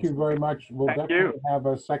 Thank you very much. We'll Thank definitely have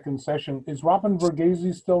a second session. Is Robin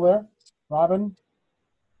Verghese still there? Robin?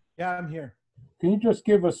 Yeah, I'm here. Can you just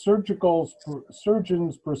give a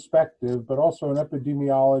surgeon's perspective, but also an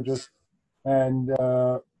epidemiologist and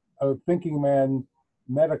a thinking man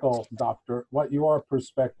medical doctor, what your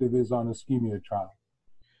perspective is on ischemia trial?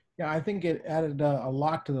 Yeah, I think it added a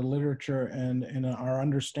lot to the literature and our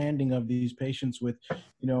understanding of these patients with,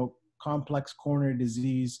 complex coronary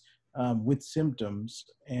disease with symptoms.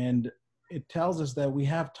 And it tells us that we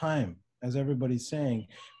have time, as everybody's saying.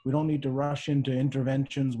 We don't need to rush into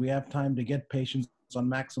interventions. We have time to get patients on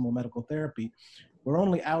maximal medical therapy. We're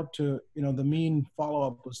only out to, the mean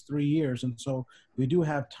follow-up was 3 years. And so we do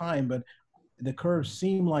have time, but the curves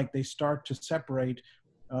seem like they start to separate,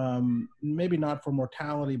 maybe not for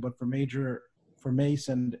mortality, but for MACE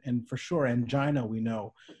and for sure angina, we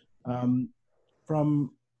know.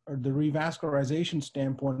 From the revascularization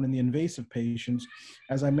standpoint in the invasive patients,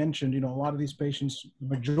 as I mentioned, a lot of these patients, the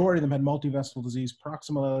majority of them had multivessel disease,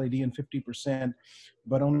 proximal LAD in 50%,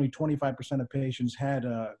 but only 25% of patients had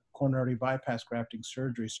coronary bypass grafting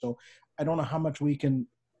surgery. So I don't know how much we can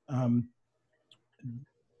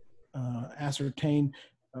ascertain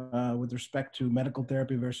with respect to medical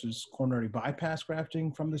therapy versus coronary bypass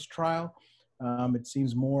grafting from this trial. It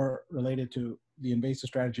seems more related to the invasive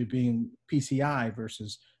strategy being PCI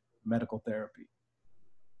versus medical therapy.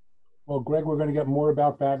 Well, Greg, we're going to get more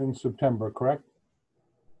about that in September, correct?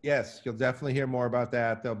 Yes, you'll definitely hear more about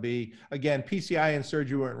that. There'll be, again, PCI and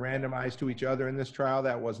surgery weren't randomized to each other in this trial.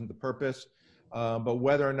 That wasn't the purpose. But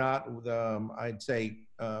whether or not, I'd say,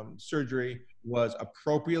 surgery was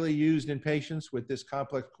appropriately used in patients with this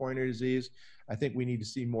complex coronary disease, I think we need to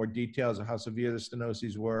see more details of how severe the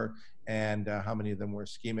stenoses were and how many of them were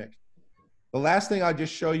ischemic. The last thing I'll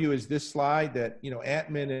just show you is this slide that,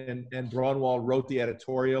 Antman and Braunwald wrote the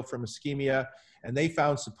editorial from ischemia, and they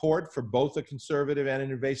found support for both a conservative and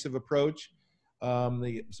an invasive approach.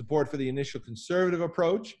 The support for the initial conservative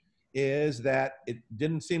approach is that it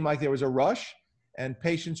didn't seem like there was a rush, and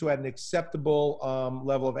patients who had an acceptable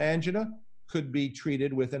level of angina could be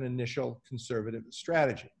treated with an initial conservative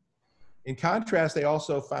strategy. In contrast, they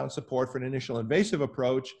also found support for an initial invasive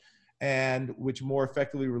approach, and which more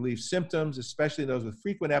effectively relieves symptoms, especially those with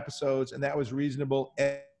frequent episodes, and that was reasonable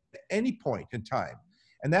at any point in time.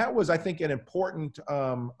 And that was, I think, an important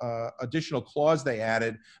additional clause they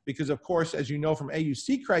added, because of course, as you know from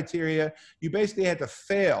AUC criteria, you basically had to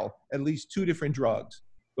fail at least 2 different drugs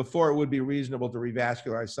before it would be reasonable to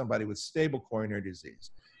revascularize somebody with stable coronary disease.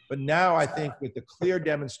 But now I think with the clear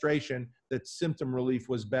demonstration that symptom relief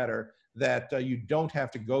was better, that you don't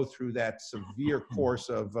have to go through that severe course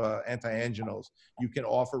of antianginals. You can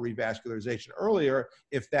offer revascularization earlier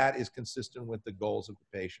if that is consistent with the goals of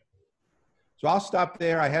the patient. So I'll stop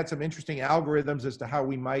there. I had some interesting algorithms as to how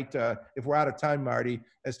we might, if we're out of time, Marty,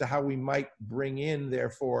 as to how we might bring in,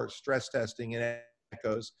 therefore, stress testing and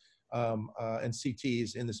echoes and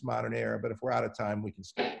CTs in this modern era. But if we're out of time, we can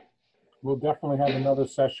stop. We'll definitely have another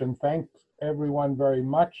session. Thanks, everyone, very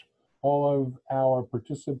much. All of our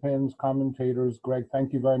participants, commentators, Greg,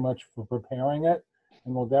 thank you very much for preparing it.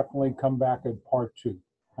 And we'll definitely come back at part 2.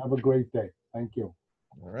 Have a great day. Thank you.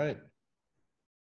 All right.